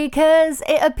 Because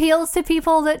it appeals to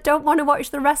people that don't want to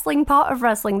watch the wrestling part of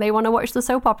wrestling. They want to watch the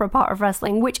soap opera part of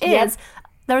wrestling, which is,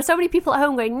 there are so many people at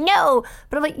home going, no,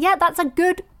 but I'm like, yeah, that's a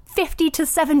good 50 to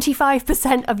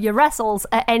 75% of your wrestles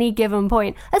at any given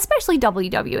point, especially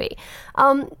WWE.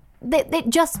 It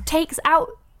just takes out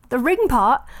the ring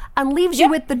part and leaves you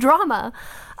with the drama.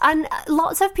 And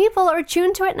lots of people are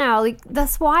attuned to it now. Like,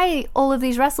 that's why all of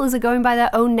these wrestlers are going by their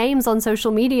own names on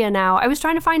social media now. I was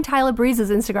trying to find Tyler Breeze's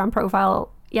Instagram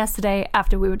profile yesterday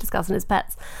after we were discussing his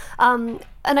pets. And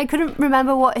I couldn't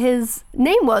remember what his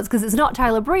name was, because it's not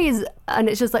Tyler Breeze, and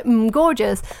it's just like,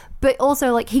 gorgeous. But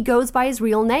also, like, he goes by his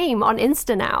real name on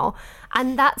Insta now.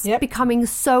 And that's becoming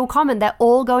so common. They're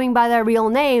all going by their real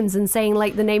names and saying,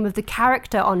 like, the name of the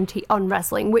character on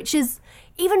wrestling, which is,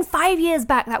 even 5 years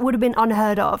back, that would have been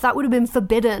unheard of. That would have been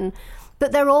forbidden.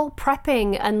 but they're all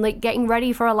prepping and like getting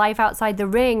ready for a life outside the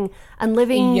ring and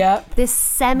living this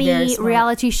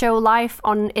semi-reality show life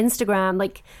on Instagram.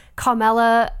 Like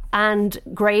Carmella and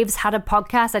Graves had a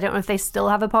podcast. I don't know if they still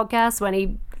have a podcast when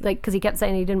he, like, because he kept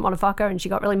saying he didn't want to fuck her and she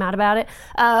got really mad about it.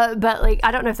 But like,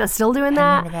 I don't know if they're still doing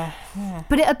that. Yeah.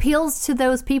 But it appeals to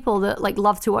those people that like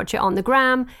love to watch it on the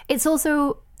gram. It's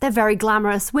also, they're very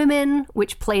glamorous women,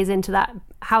 which plays into that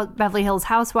Beverly Hills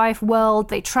housewife world.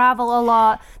 They travel a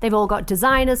lot. They've all got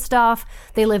designer stuff.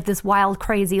 They live this wild,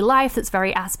 crazy life that's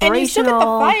very aspirational. And you still get the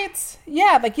fights.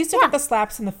 Yeah, like you still get the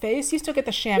slaps in the face. You still get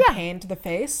the champagne to the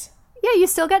face. Yeah, you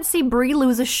still get to see Brie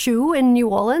lose a shoe in New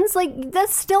Orleans. Like,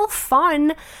 that's still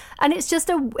fun. And it's just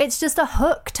a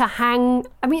hook to hang.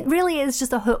 I mean, really, it's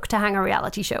just a hook to hang a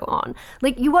reality show on.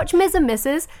 Like, you watch Ms. and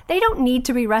Mrs., they don't need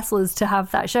to be wrestlers to have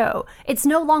that show. It's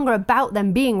no longer about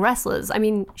them being wrestlers. I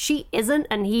mean, she isn't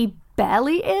and he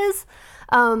barely is.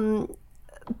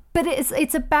 But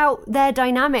it's about their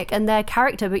dynamic and their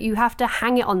character, but you have to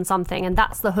hang it on something, and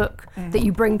that's the hook that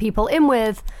you bring people in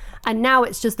with. And now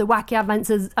it's just the wacky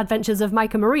adventures of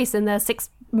Mike and Maurice in their $6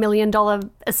 million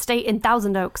estate in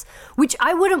Thousand Oaks, which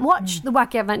I wouldn't watch the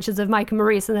wacky adventures of Mike and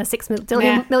Maurice in their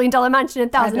 $6 million mansion in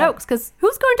Thousand Oaks, because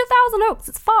who's going to Thousand Oaks?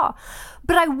 It's far.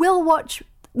 But I will watch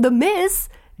The Miz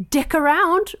dick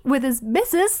around with his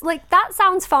missus. Like, that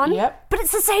sounds fun. Yep. But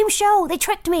it's the same show. They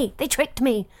tricked me. They tricked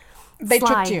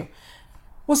you.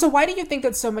 Well, so why do you think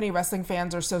that so many wrestling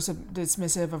fans are so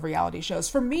dismissive of reality shows?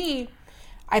 For me,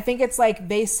 I think it's like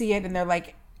they see it and they're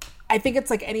like, I think it's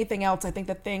like anything else. I think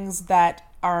that things that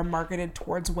are marketed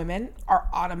towards women are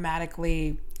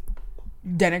automatically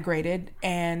denigrated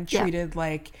and treated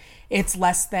like it's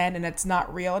less than and it's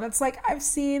not real. And it's like, I've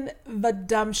seen the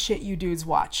dumb shit you dudes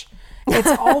watch. It's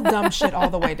all dumb shit all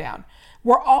the way down.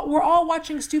 We're all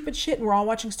watching stupid shit and we're all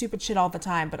watching stupid shit all the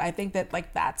time. But I think that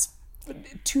like that's,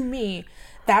 to me,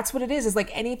 that's what it is like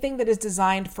anything that is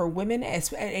designed for women,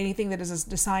 anything that is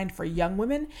designed for young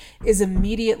women is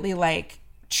immediately like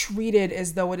treated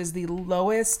as though it is the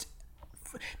lowest,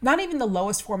 not even the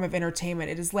lowest form of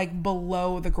entertainment. It is like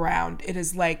below the ground. It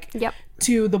is like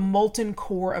to the molten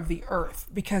core of the earth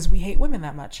because we hate women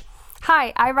that much.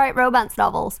 Hi, I write romance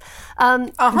novels.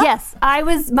 Yes,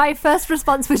 my first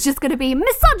response was just going to be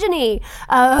misogyny.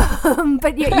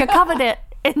 But you covered it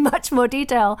in much more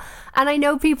detail. And I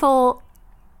know people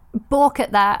balk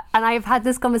at that, and I've had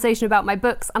this conversation about my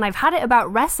books, and I've had it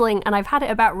about wrestling, and I've had it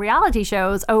about reality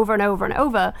shows over and over and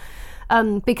over,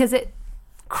 because it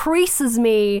creases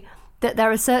me that there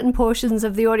are certain portions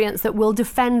of the audience that will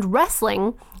defend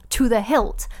wrestling to the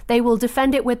hilt. They will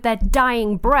defend it with their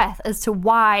dying breath as to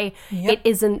why it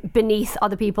isn't beneath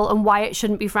other people and why it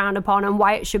shouldn't be frowned upon and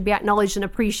why it should be acknowledged and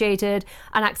appreciated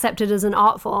and accepted as an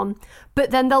art form.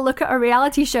 But then they'll look at a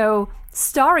reality show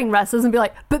starring wrestlers and be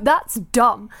like, but that's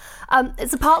dumb.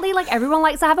 It's partly like everyone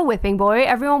likes to have a whipping boy.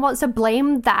 Everyone wants to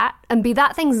blame that and be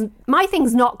my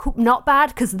thing's not bad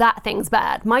because that thing's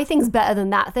bad. My thing's better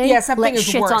than that thing. Yeah, something is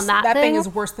shit worse. On that thing is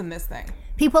worse than this thing.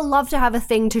 People love to have a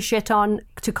thing to shit on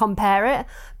to compare it,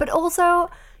 but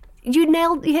also you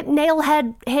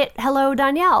hit hello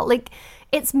Danielle. Like,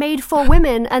 it's made for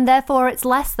women and therefore it's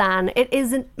less than. It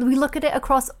isn't. We look at it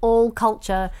across all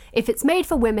culture. If it's made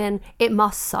for women, it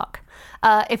must suck.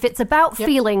 If it's about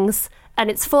feelings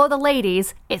and it's for the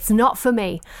ladies, it's not for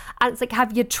me. And it's like,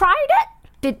 have you tried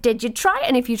it? Did you try it?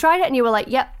 And if you tried it and you were like,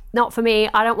 yep, not for me,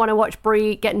 I don't want to watch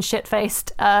Brie getting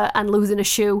shit-faced and losing a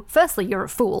shoe. Firstly, you're a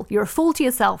fool. You're a fool to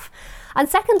yourself. And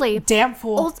secondly... Damn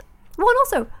fool.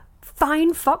 Also,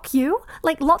 fine, fuck you.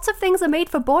 Like, lots of things are made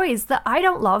for boys that I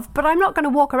don't love, but I'm not going to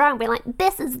walk around being like,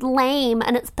 this is lame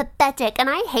and it's pathetic and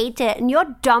I hate it and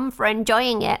you're dumb for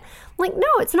enjoying it. Like, no,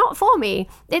 it's not for me.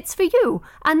 It's for you.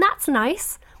 And that's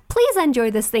nice. Please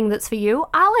enjoy this thing that's for you.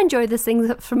 I'll enjoy this thing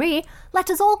that's for me. Let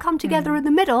us all come together in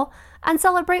the middle and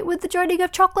celebrate with the joining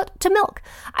of chocolate to milk.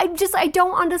 I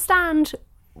don't understand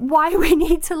why we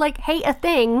need to like hate a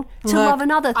thing to love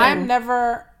another thing. I'm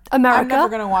never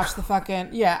gonna watch the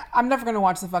fucking I'm never gonna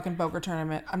watch the fucking poker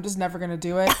tournament. I'm just never gonna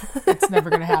do it. It's never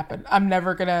gonna happen. I'm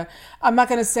not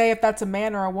gonna say if that's a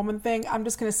man or a woman thing. I'm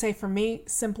just gonna say for me,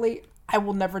 simply, I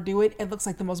will never do it. It looks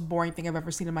like the most boring thing I've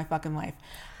ever seen in my fucking life.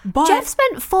 But Jeff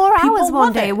spent 4 hours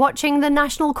one day watching the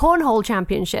National Cornhole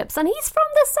Championships, and he's from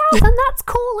the South, and that's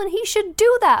cool, and he should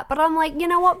do that. But I'm like, you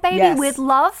know what, baby, with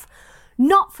love,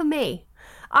 not for me.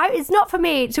 It's not for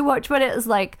me to watch when it was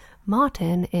like,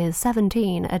 Martin is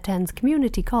 17, attends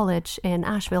community college in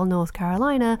Asheville, North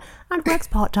Carolina, and works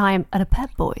part-time at a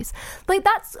Pep Boys. Like,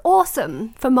 that's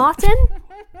awesome for Martin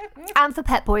and for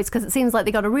Pep Boys, because it seems like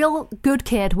they got a real good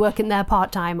kid working there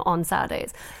part-time on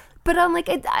Saturdays. But I'm like,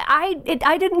 I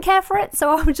didn't care for it,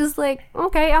 so I was just like,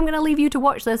 okay, I'm going to leave you to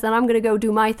watch this, and I'm going to go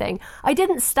do my thing. I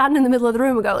didn't stand in the middle of the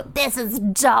room and go, this is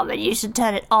dumb, and you should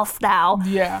turn it off now.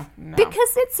 Yeah. No.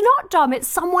 Because it's not dumb, it's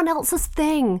someone else's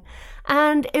thing.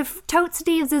 And if Totes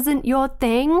Steves isn't your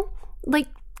thing, like,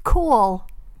 cool.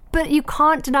 But you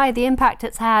can't deny the impact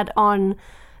it's had on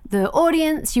the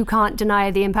audience. You can't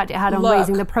deny the impact it had on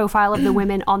raising the profile of the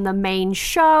women on the main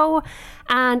show.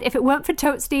 And if it weren't for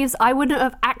Totes Steves, I wouldn't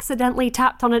have accidentally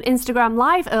tapped on an Instagram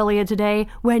Live earlier today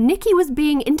where Nikki was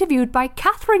being interviewed by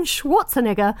Katherine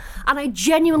Schwarzenegger, and I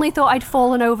genuinely thought I'd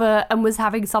fallen over and was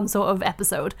having some sort of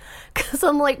episode. Because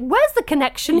I'm like, where's the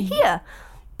connection here?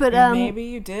 But maybe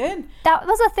you did. That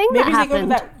was a thing that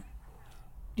happened.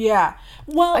 Yeah.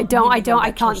 Well, I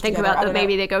can't think about that.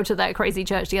 Maybe they go to that crazy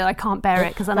church together. I can't bear it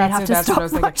because then I'd have to stop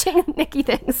watching Nikki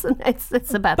things, and it's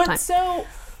a bad time. But so,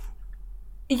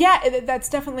 yeah, that's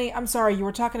definitely. I'm sorry, you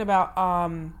were talking about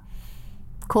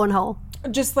cornhole.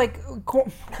 Just like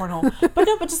cornhole,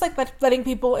 but just like letting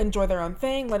people enjoy their own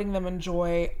thing, letting them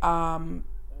enjoy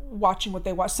watching what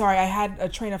they watch. Sorry, I had a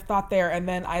train of thought there, and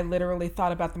then I literally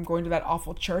thought about them going to that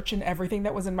awful church and everything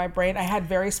that was in my brain. I had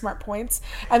very smart points,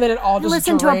 and then it all just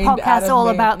listened to a podcast all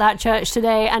about that church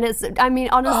today, and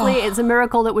honestly, it's a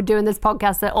miracle that we're doing this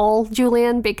podcast at all,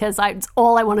 Julian, because it's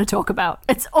all I want to talk about.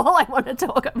 It's all I want to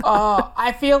talk about.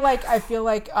 I feel like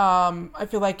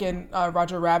in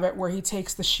Roger Rabbit, where he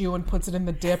takes the shoe and puts it in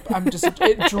the dip.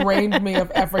 It drained me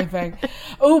of everything.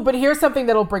 Oh, but here's something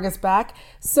that'll bring us back.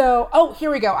 So,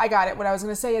 here we go. I got it. What I was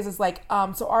going to say is like,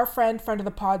 so our friend of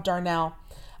the pod, Darnell,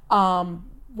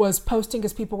 was posting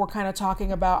because people were kind of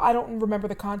talking about, I don't remember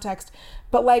the context,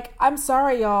 but like, I'm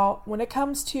sorry, y'all, when it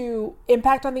comes to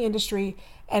impact on the industry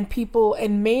and people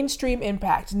and mainstream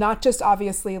impact, not just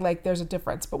obviously like there's a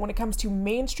difference, but when it comes to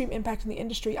mainstream impact in the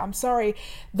industry, I'm sorry,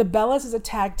 the Bellas as a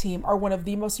tag team are one of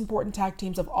the most important tag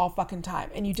teams of all fucking time.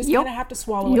 And you just kind of have to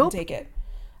swallow it and take it.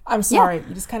 I'm sorry. Yeah.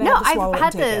 You just kind of have to swallow it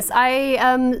and take it.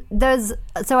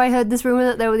 I heard this rumor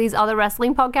that there were these other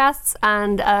wrestling podcasts,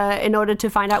 and in order to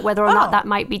find out whether or not that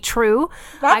might be true,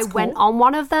 I went on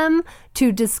one of them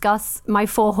to discuss my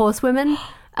 4 horsewomen,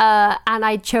 and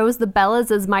I chose the Bellas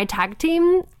as my tag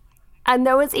team. And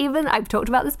there was even, I've talked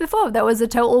about this before, there was a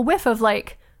total whiff of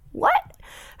like, what?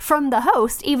 From the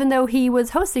host, even though he was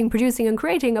hosting, producing, and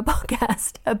creating a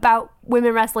podcast about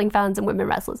women wrestling fans and women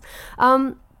wrestlers.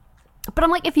 But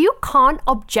I'm like, if you can't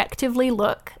objectively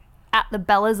look at the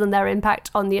Bellas and their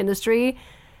impact on the industry,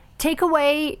 take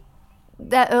away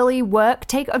their early work.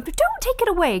 Don't take it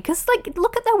away, because like,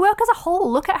 look at their work as a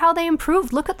whole. Look at how they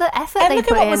improved. Look at the effort they put in.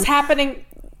 Look at what was happening.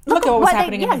 Look at what was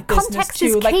happening in the business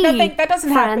too. Like that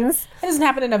doesn't happen. It doesn't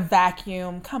happen in a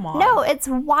vacuum. Come on. No, it's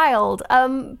wild.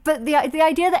 But the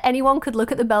idea that anyone could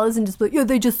look at the Bellas and just be like, yeah,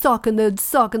 they just suck and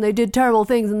they did terrible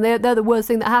things and they're the worst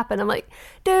thing that happened. I'm like,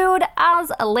 dude,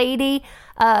 as a lady,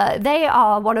 they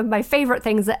are one of my favorite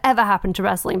things that ever happened to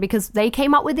wrestling, because they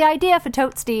came up with the idea for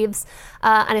Totes Steves,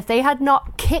 and if they had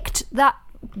not kicked that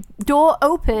door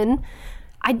open,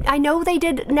 I know they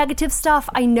did negative stuff.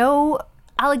 I know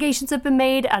allegations have been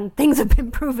made and things have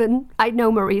been proven. I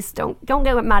know Maurice. Don't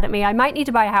get mad at me. I might need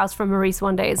to buy a house from Maurice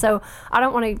one day. So I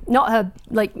don't want to, not her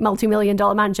like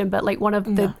multi-million-dollar mansion, but like one of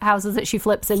the houses that she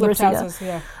flips in Reseda. Houses,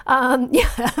 yeah.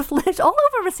 Flipped all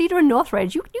over Reseda and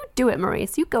Northridge. You do it,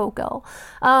 Maurice. You go, girl.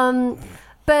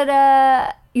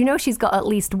 But she's got at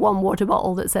least one water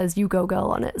bottle that says "You go,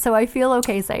 girl" on it. So I feel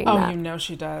okay saying that. Oh, you know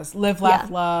she does. Live, laugh,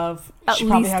 love. She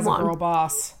probably has a girl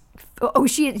boss. Oh,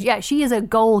 she is a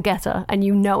goal getter, and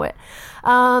you know it.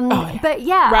 But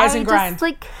yeah, rise and grind. Just,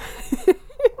 like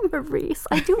Maurice,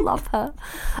 I do love her.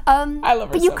 I love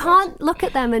her. But you can't look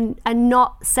at them and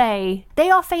not say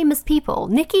they are famous people.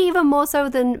 Nikki even more so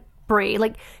than Brie.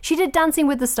 Like, she did Dancing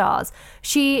with the Stars.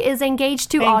 She is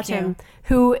engaged to Artem,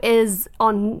 who is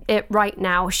on it right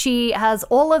now. She has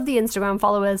all of the Instagram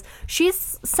followers.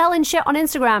 She's selling shit on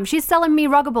Instagram. She's selling me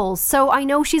ruggables, so I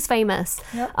know she's famous.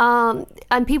 Yep.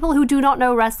 And people who do not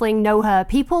know wrestling know her.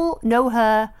 People know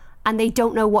her, and they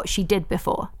don't know what she did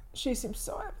before. She seems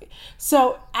so happy.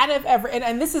 So out of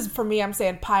and this is for me, I'm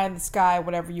saying pie in the sky,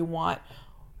 whatever you want.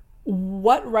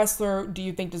 What wrestler do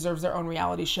you think deserves their own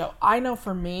reality show? I know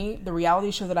for me, the reality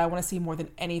show that I want to see more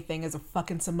than anything is a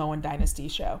fucking Samoan Dynasty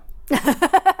show.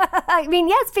 I mean,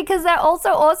 yes, because they're also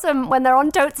awesome when they're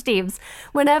on Totes Steves.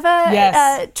 Whenever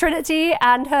Trinity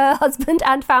and her husband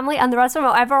and family and the rest of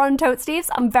them are ever on Totes Steves,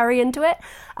 I'm very into it.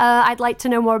 I'd like to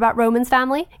know more about Roman's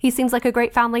family. He seems like a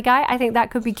great family guy. I think that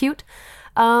could be cute.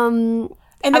 And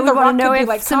then I would want to know if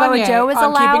like Samoa Kanye Joe is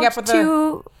allowed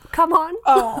to come on.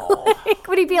 Oh.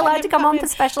 Would he be allowed to come on for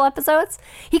special episodes?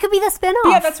 He could be the spin-off.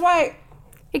 Yeah, that's why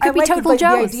It could be Total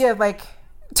Joes. The idea of like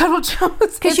Total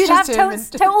Joes. Because you'd have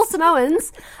Total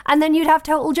Samoans, and then you'd have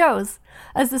Total Joes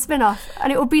as the spin-off,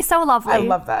 and it would be so lovely. I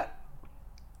love that.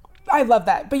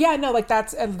 But yeah, no, like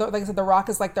that's, and like I said, The Rock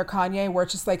is like their Kanye, where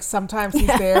it's just like sometimes he's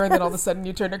there, and then all of a sudden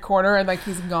you turn a corner and like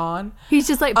he's gone. He's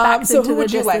just like backs into the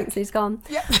distance. He's gone.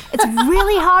 Yeah. It's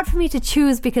really hard for me to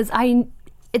choose because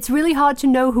it's really hard to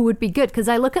know who would be good, because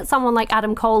I look at someone like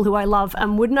Adam Cole, who I love,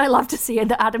 and wouldn't I love to see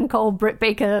an Adam Cole, Britt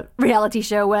Baker reality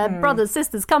show where brothers,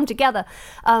 sisters come together.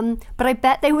 But I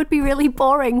bet they would be really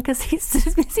boring because he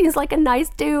seems like a nice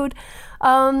dude.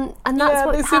 And that's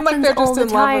what happens like all the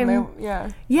time.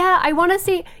 Yeah, I want to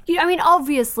see. I mean,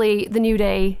 obviously, the New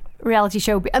Day reality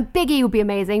show. Big E would be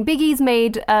amazing. Big E's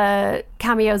made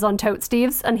cameos on Tote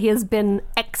Steves, and he has been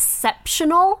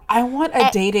exceptional. I want a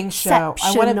dating show.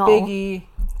 I want a Big E.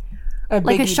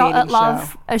 Like a shot at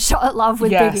love. A shot at love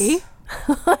with Big E.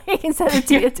 Instead of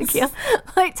Tia Tequila.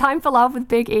 Like Time for Love with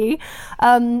Big E.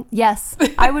 Yes,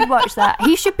 I would watch that.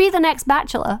 He should be the next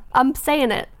Bachelor. I'm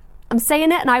saying it,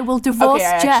 and I will divorce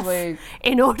Jeff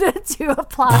in order to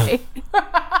apply.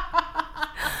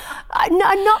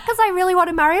 Not because I really want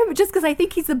to marry him, but just because I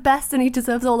think he's the best and he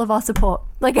deserves all of our support.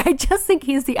 Like, I just think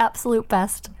he's the absolute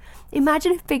best.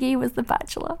 Imagine if Big E was the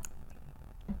Bachelor.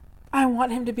 I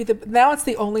want him to be now it's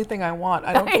the only thing I want.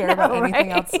 I don't care about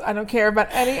anything else. I don't care about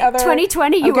any other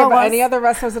 2020 you owe us. Any other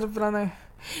wrestlers that have been on there.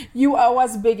 You owe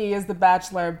us Big E as the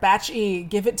Bachelor. Batch E,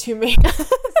 give it to me.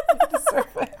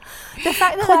 The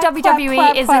fact that the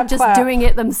WWE isn't just doing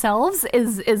it themselves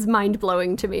is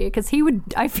mind-blowing to me, because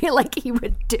I feel like he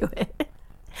would do it.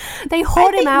 They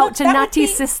hoard him out to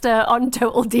Natty's sister on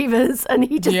Total Divas, and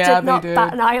he just did not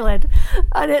bat an eyelid.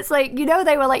 And it's like,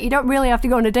 they were like, you don't really have to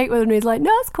go on a date with him. And he's like,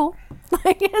 no, it's cool.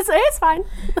 Like, it's fine.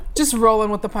 Just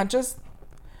rolling with the punches.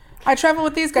 I travel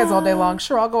with these guys all day long.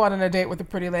 Sure, I'll go on a date with a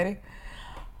pretty lady.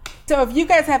 So if you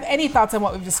guys have any thoughts on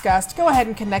what we've discussed, go ahead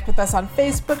and connect with us on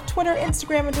Facebook, Twitter,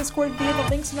 Instagram, and Discord via the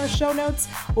links in our show notes.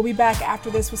 We'll be back after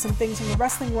this with some things from the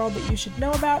wrestling world that you should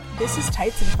know about. This is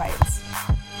Tights and Fights.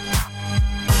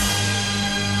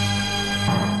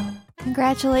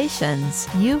 Congratulations!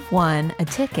 You've won a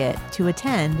ticket to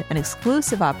attend an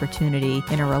exclusive opportunity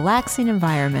in a relaxing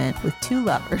environment with two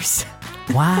lovers.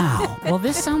 Wow. Well,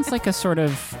 this sounds like a sort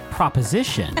of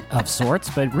proposition of sorts,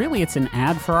 but really it's an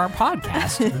ad for our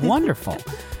podcast. Wonderful.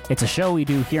 It's a show we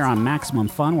do here on Maximum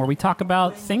Fun where we talk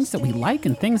about things that we like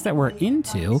and things that we're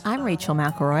into. I'm Rachel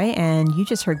McElroy, and you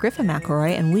just heard Griffin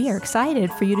McElroy, and we are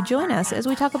excited for you to join us as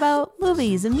we talk about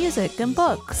movies and music and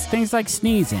books. Things like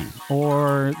sneezing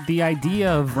or the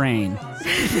idea of rain.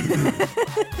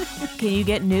 Can you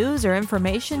get news or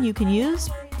information you can use?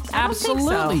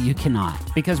 Absolutely, you cannot,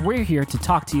 because we're here to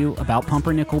talk to you about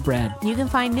pumpernickel bread. You can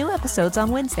find new episodes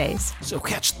on Wednesdays. So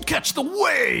catch the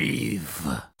wave.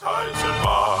 Tights and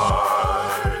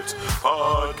Fights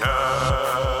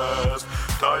podcast.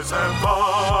 Tights and Fights.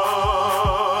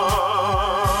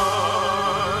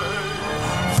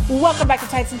 Welcome back to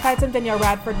Tights and Fights. I'm Danielle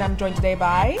Radford, and I'm joined today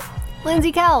by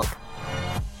Lindsay Kelk.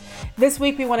 This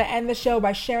week, we want to end the show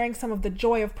by sharing some of the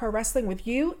joy of pro wrestling with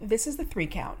you. This is the 3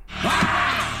 count.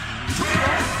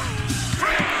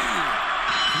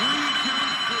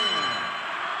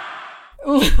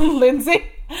 Lindsay,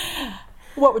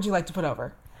 what would you like to put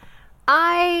over?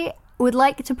 I would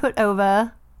like to put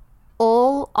over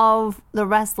all of the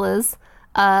wrestlers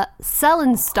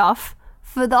selling stuff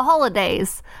for the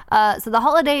holidays. So the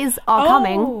holidays are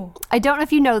coming. I don't know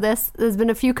if you know this. There's been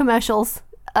a few commercials.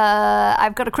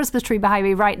 I've got a Christmas tree behind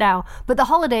me right now, but the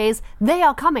holidays, they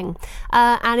are coming,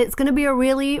 and it's going to be a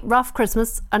really rough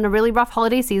Christmas and a really rough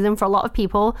holiday season for a lot of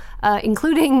people,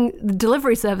 including the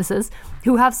delivery services,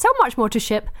 who have so much more to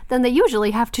ship than they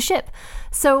usually have to ship.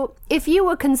 So if you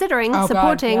were considering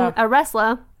supporting a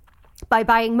wrestler by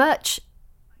buying merch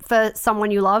for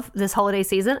someone you love this holiday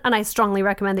season, and I strongly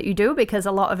recommend that you do, because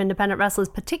a lot of independent wrestlers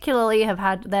particularly have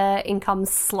had their income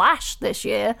slashed this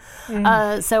year.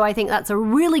 So I think that's a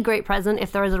really great present.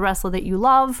 If there is a wrestler that you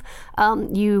love,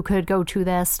 you could go to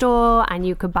their store and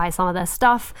you could buy some of their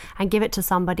stuff and give it to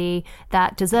somebody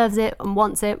that deserves it and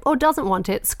wants it, or doesn't want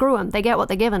it. Screw them, they get what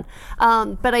they're given.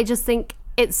 But I just think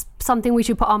it's something we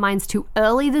should put our minds to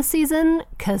early this season,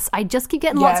 because I just keep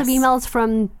getting lots of emails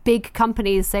from big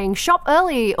companies saying shop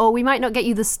early or we might not get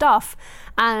you the stuff,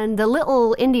 and the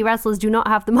little indie wrestlers do not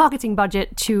have the marketing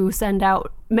budget to send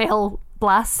out mail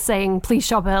blasts saying please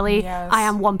shop early. I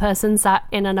am one person sat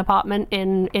in an apartment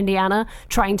in Indiana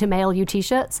trying to mail you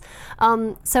t-shirts.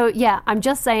 So yeah, I'm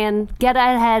just saying, get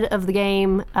ahead of the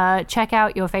game, check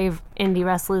out your fave indie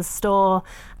wrestlers store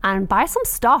and buy some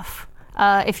stuff.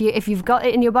 If you've got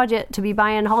it in your budget to be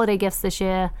buying holiday gifts this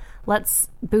year, let's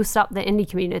boost up the indie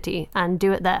community and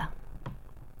do it there.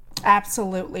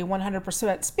 Absolutely,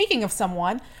 100%. Speaking of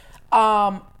someone,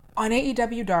 on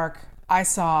AEW Dark, I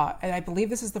saw, and I believe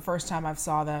this is the first time I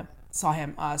saw him,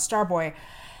 Starboy.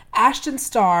 Ashton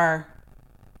Starr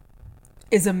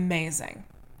is amazing.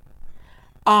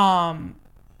 I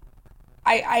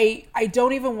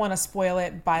don't even want to spoil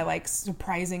it by like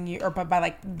surprising you or by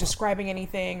like describing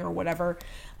anything or whatever.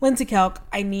 Lindsay Kelk,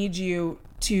 I need you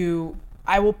to,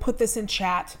 I will put this in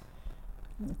chat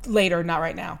later, not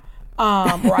right now.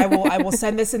 Or I will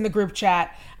send this in the group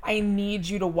chat. I need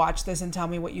you to watch this and tell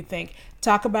me what you think.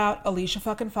 Talk about Alicia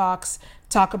fucking Fox.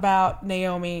 Talk about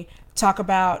Naomi. Talk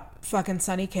about fucking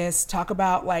Sunny Kiss. Talk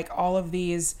about like all of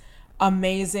these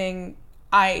amazing.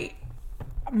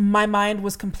 My mind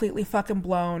was completely fucking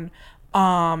blown.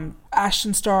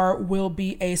 Ashton Starr will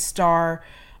be a star.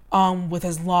 With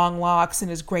his long locks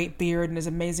and his great beard and his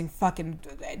amazing fucking,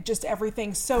 just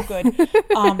everything so good.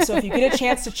 So if you get a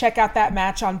chance to check out that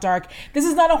match on Dark, this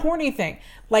is not a horny thing.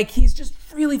 Like, he's just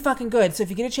really fucking good. So if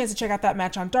you get a chance to check out that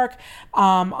match on Dark,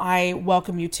 I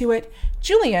welcome you to it.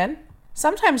 Julian,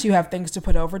 sometimes you have things to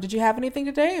put over. Did you have anything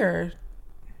today, or?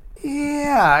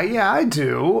 Yeah, I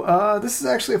do. This is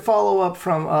actually a follow-up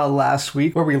from last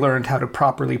week where we learned how to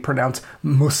properly pronounce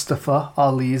Mustafa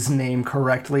Ali's name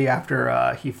correctly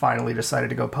after he finally decided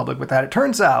to go public with that. It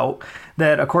turns out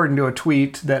that, according to a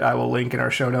tweet that I will link in our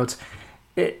show notes,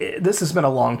 this has been a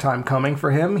long time coming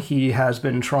for him. He has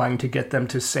been trying to get them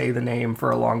to say the name for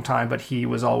a long time, but he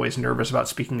was always nervous about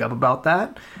speaking up about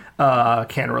that.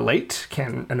 Can relate.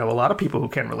 I know a lot of people who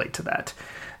can relate to that.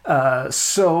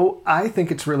 So I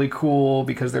think it's really cool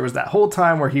because there was that whole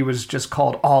time where he was just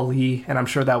called Ali, and I'm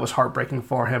sure that was heartbreaking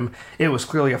for him. It was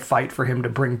clearly a fight for him to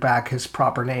bring back his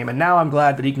proper name, and now I'm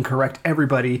glad that he can correct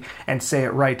everybody and say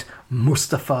it right.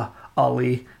 Mustafa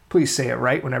Ali. Please say it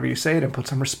right whenever you say it and put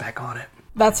some respect on it.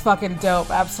 That's fucking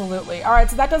dope. Absolutely. All right,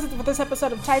 so that does it for this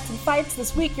episode of Tights and Fights.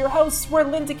 This week, your hosts were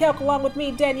Lindsay Kelk along with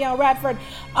me, Danielle Radford.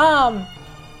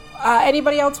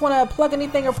 Anybody else want to plug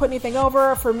anything or put anything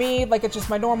over? For me, like, it's just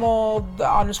my normal, the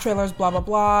Honest Trailers, blah, blah,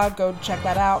 blah. Go check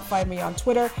that out. Find me on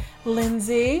Twitter.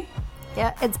 Lindsay?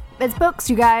 Yeah, it's books,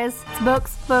 you guys. It's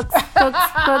books.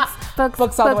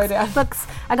 Books all the way down. Books.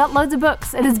 I got loads of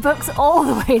books. It is books all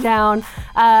the way down.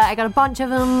 I got a bunch of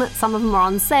them. Some of them are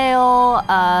on sale.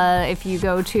 If you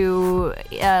go to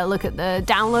look at the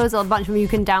downloads, a bunch of them you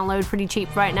can download pretty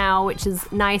cheap right now, which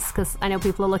is nice because I know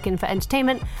people are looking for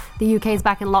entertainment. The UK is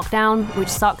back in lockdown, which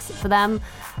sucks for them.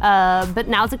 But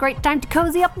now's a great time to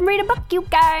cozy up and read a book, you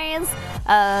guys.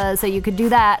 So you could do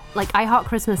that. Like, I Heart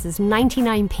Christmas is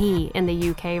 99p in the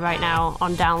UK right now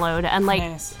on download, and like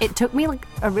nice. It took me like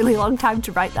a really long time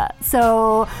to write that.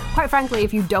 So quite frankly,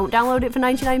 if you don't download it for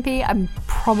 99p, I'm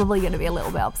probably going to be a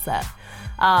little bit upset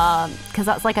because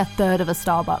that's like a third of a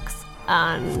Starbucks,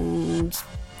 and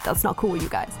that's not cool, you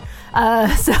guys.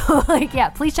 So like, yeah,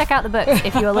 please check out the books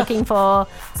if you are looking for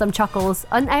some chuckles.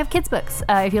 And I have kids books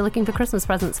if you're looking for Christmas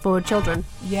presents for children.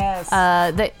 Yes.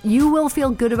 That you will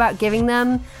feel good about giving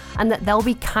them, and that they'll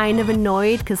be kind of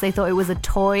annoyed because they thought it was a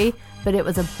toy, but it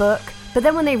was a book. But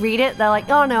then when they read it, they're like,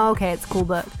 oh no, okay, it's a cool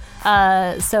book.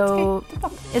 So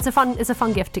it's a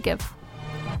fun gift to give.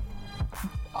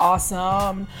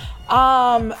 Awesome.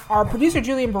 Our producer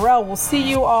Julian Burrell will see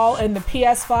you all in the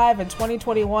PS5 in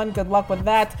 2021. Good luck with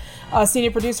that.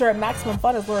 Senior producer at Maximum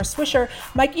Fun is Laura Swisher.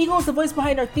 Mike Eagle is the voice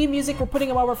behind our theme music. We're putting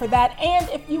him over for that. And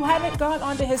if you haven't gone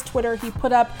onto his Twitter, he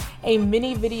put up a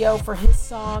mini video for his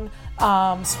song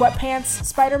Sweatpants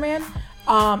Spider-Man.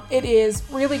 It is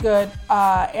really good.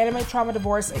 Anime Trauma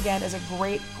Divorce, again, is a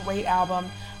great album.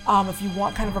 If you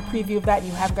want kind of a preview of that and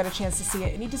you haven't got a chance to see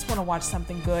it and you just want to watch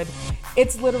something good,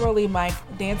 it's literally Mike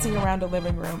dancing around a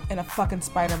living room in a fucking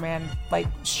Spider-Man like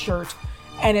shirt,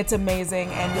 and it's amazing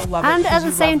and you'll love it. And at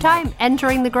the same time, Mike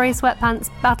entering the Grey Sweatpants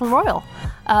Battle Royal,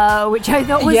 which I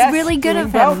thought was really good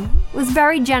of him. It was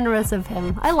very generous of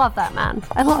him. I love that man.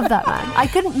 I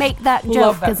couldn't make that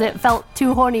joke because it felt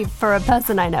too horny for a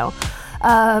person I know.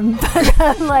 But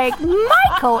I'm like,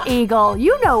 Michael Eagle,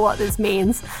 you know what this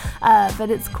means.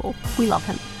 But it's cool. We love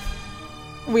him.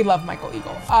 We love Michael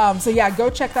Eagle. So yeah,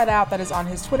 go check that out. That is on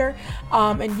his Twitter.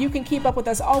 And you can keep up with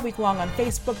us all week long on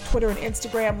Facebook, Twitter, and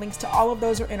Instagram. Links to all of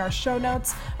those are in our show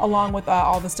notes, along with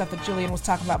all the stuff that Julian was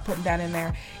talking about putting down in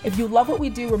there. If you love what we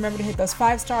do, remember to hit those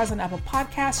 5 stars on Apple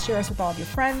Podcasts. Share us with all of your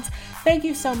friends. Thank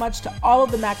you so much to all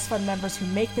of the Max Fun members who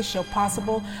make this show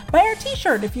possible. Buy our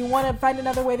t-shirt if you want to find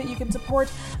another way that you can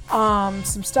support some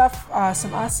stuff,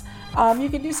 some us. You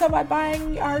can do so by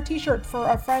buying our t-shirt for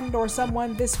a friend or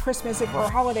someone this Christmas or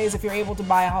holidays if you're able to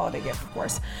buy a holiday gift, of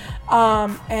course.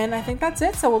 And I think that's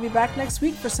it. So we'll be back next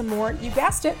week for some more, you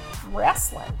guessed it,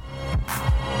 wrestling.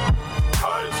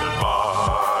 Ties and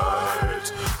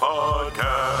Bites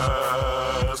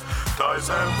Podcast. Ties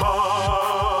and Bites.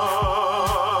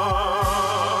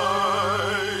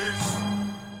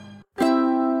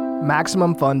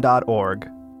 MaximumFun.org.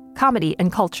 Comedy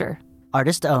and culture.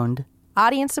 Artist owned.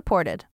 Audience supported.